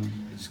it's from.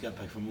 I just got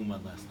back from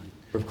Umad last night.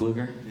 Rav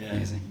Kluger? Yeah,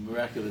 amazing.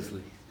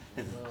 Miraculously.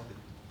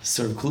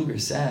 So Rav Kluger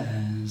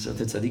says, what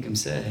the tzaddikim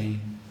say,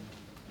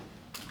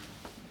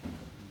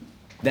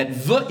 that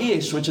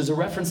Va'ish, which is a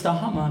reference to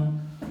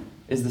Haman,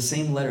 is the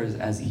same letters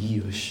as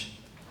Yush,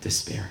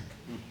 despair.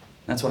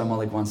 That's what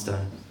Amalek wants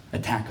to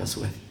attack us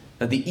with.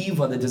 That the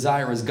Ivah, the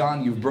desire, is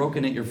gone. You've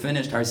broken it. You're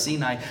finished. Har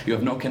Sinai. You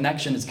have no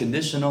connection. It's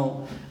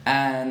conditional.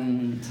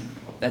 And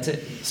that's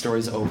it.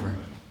 Story's over.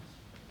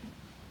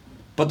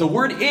 But the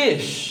word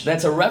Ish,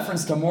 that's a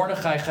reference to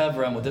Mordechai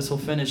Chevra. And what this will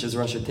finish is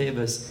Rosh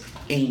Hashanah,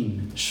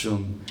 Ein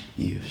Shum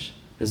Yush.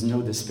 There's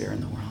no despair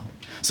in the world.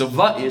 So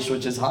Va'ish,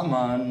 which is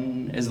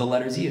Haman, is the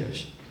letters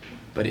Yush.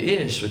 But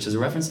Ish, which is a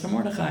reference to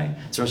Mordechai,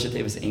 it's Rosh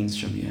Hashanah Ein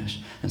Shum Yush.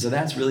 And so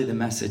that's really the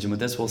message. And with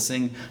this, we'll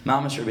sing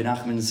Mamash Rabbi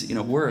Nachman's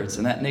words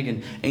and that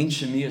niggun, Ein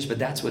Shum Yush. But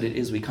that's what it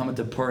is. We come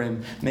into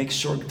Purim, make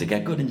sure to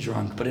get good and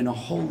drunk, but in a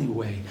holy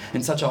way,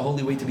 in such a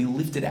holy way to be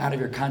lifted out of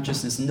your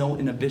consciousness, no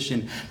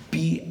inhibition.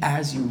 Be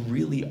as you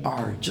really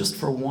are, just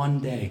for one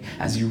day,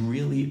 as you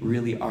really,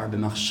 really are.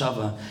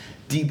 B'machshava,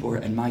 Dibor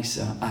and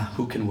Maisa.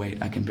 Who can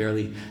wait? I can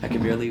barely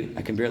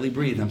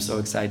breathe. I'm so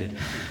excited.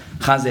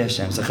 Chazeh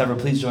Hashem. So Chevra,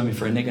 please join me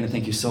for a niggun, and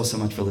thank you so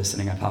much for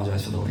listening. I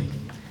apologize for the late.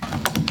 I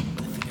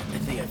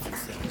think I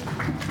fixed it.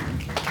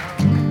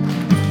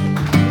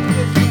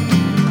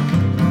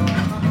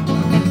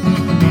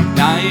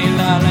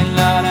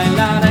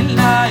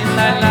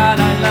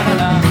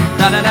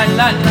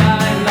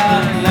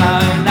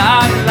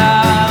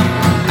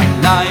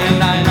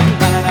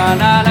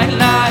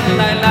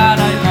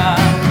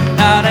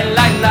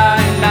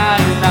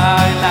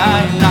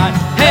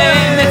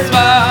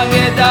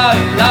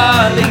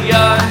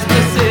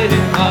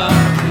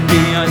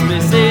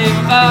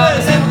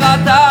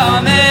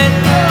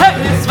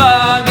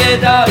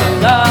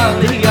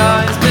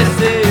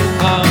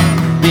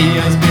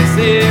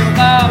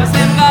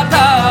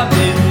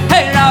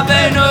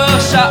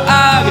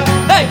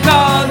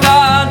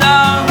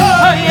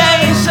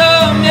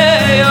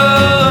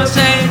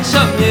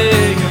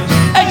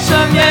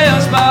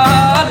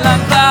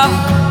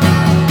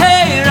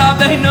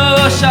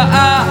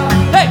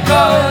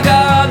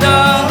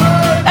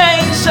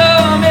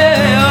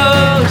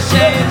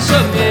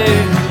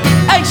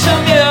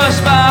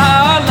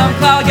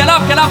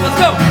 Let's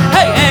go.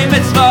 Hey, hey,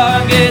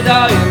 mitzvah,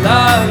 gedai,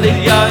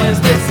 l'aliyah, is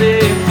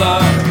besimcha,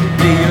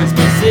 liyos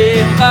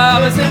besimcha,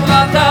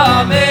 besimcha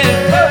tamid.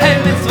 Hey,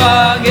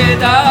 mitzvah,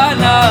 gedai,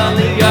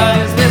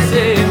 l'aliyah, is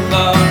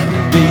besimcha,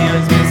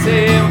 liyos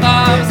besimcha,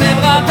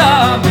 besimcha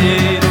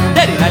tamid.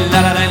 La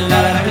la la la la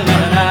la la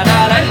la la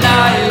la la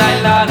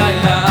la la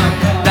la.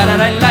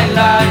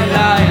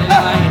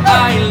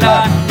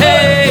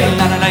 Hey,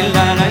 la la la la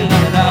la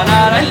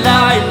la la la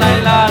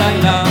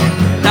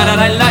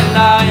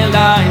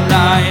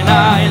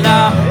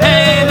la.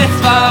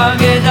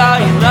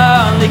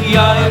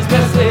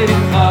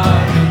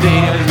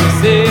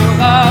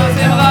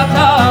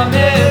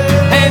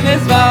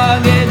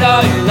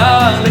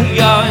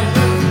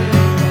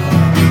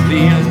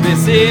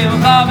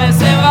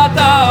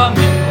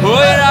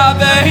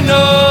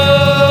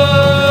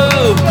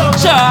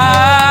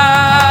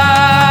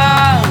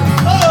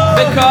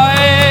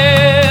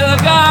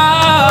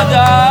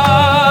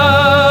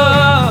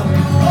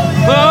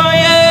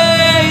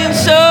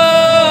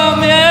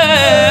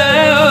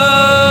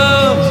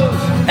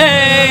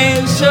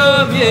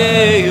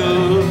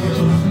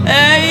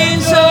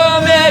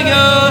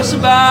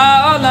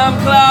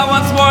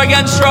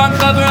 Again, strong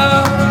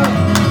chavra.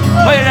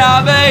 Wait,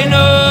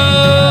 Rabbeinu,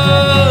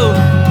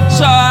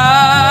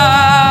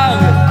 chag.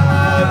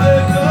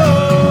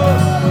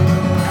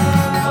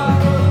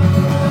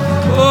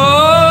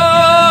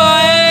 Oh,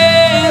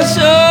 ein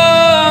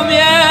shom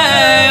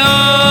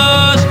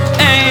yeyosh,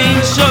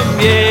 ein shom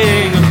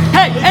yeyosh.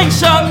 Hey, ein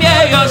shom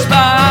yeyosh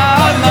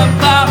ba'olam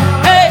klar.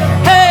 Hey,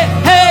 hey,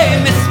 hey,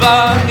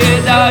 mitzvah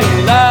gedai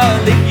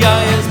l'aliyah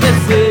is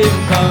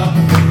besimcha,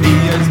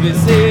 is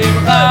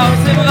besimcha,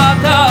 simcha.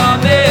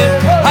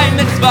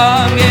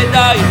 Mitzvah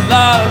gedai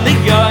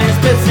l'aliyah is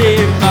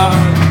besimcha,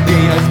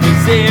 is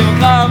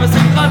besimcha,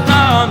 besimcha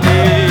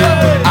tamid.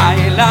 Ay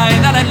la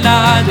la la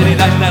la la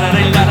la la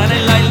la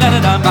la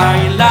la.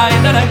 Ay la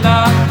la la la,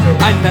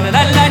 ay la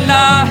la la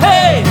la.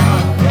 Hey.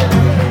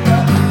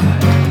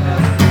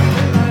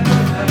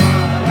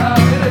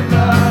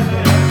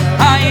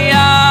 Ay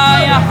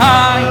ay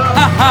ay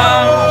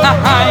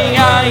ay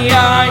ay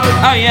ay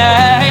ay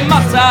ay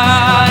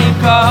masay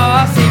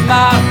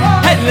kasima.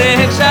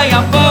 Hey,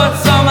 shayafot.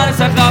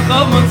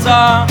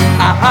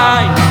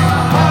 Ay,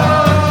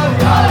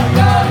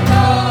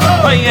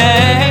 oh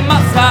yeah,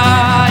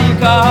 Masai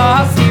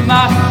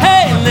Kasima.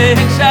 Hey,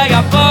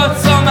 shayafot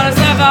somar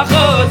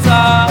sechachotza.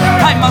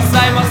 Ay,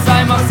 Masai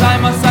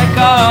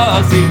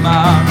Kasima.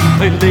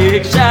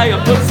 Hey,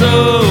 shayafot so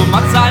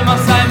Masai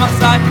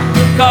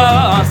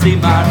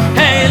Kasima.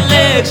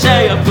 Hey,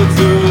 shayafot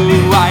so.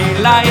 Ay,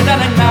 la la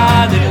la la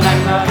la la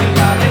la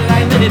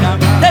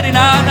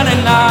la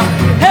la.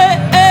 Hey.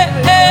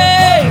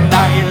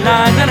 La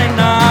la la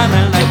la.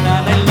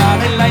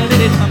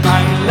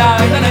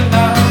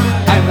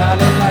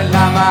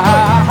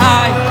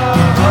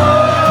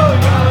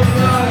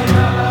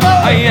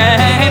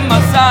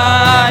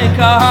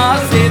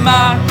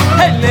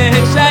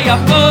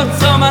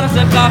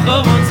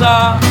 chacham und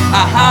sa.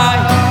 Ahai.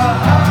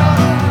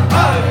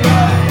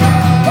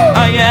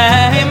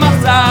 Ayei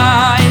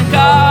masai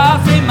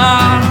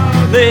kasimar.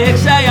 Lik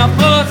shayam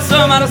futsu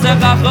mar se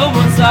chacham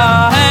und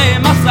sa. Hey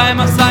masai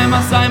masai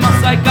masai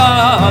masai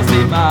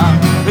kasimar.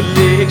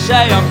 Lik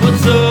shayam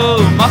futsu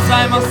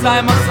masai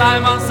masai masai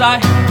masai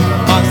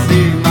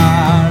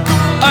kasimar.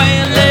 Ay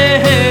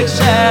lik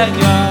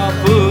shayam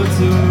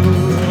futsu.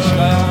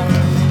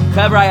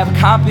 However, I have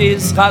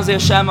copies, Chazi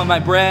Hashem, of my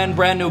brand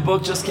new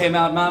book just came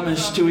out,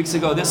 mamish, 2 weeks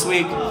ago this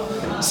week.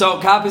 So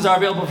copies are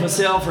available for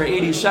sale for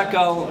 80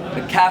 shekel.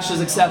 The cash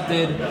is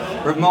accepted.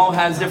 Ramo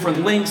has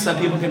different links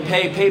that people can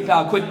pay,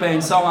 PayPal, QuickPay,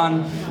 and so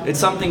on. It's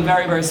something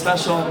very, very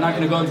special. I'm not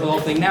going to go into the whole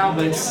thing now,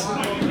 but it's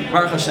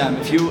Baruch Hashem.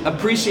 If you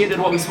appreciated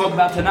what we spoke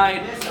about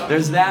tonight,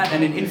 there's that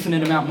and an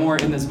infinite amount more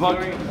in this book.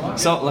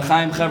 So,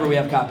 L'chaim Chaver, we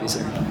have copies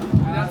here.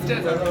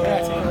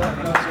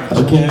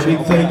 Okay, a big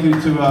thank you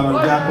to R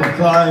Yaakov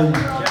Klein.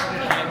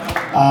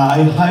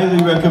 I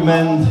highly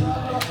recommend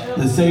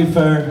the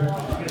Sefer,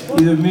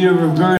 either me or Rav Ger.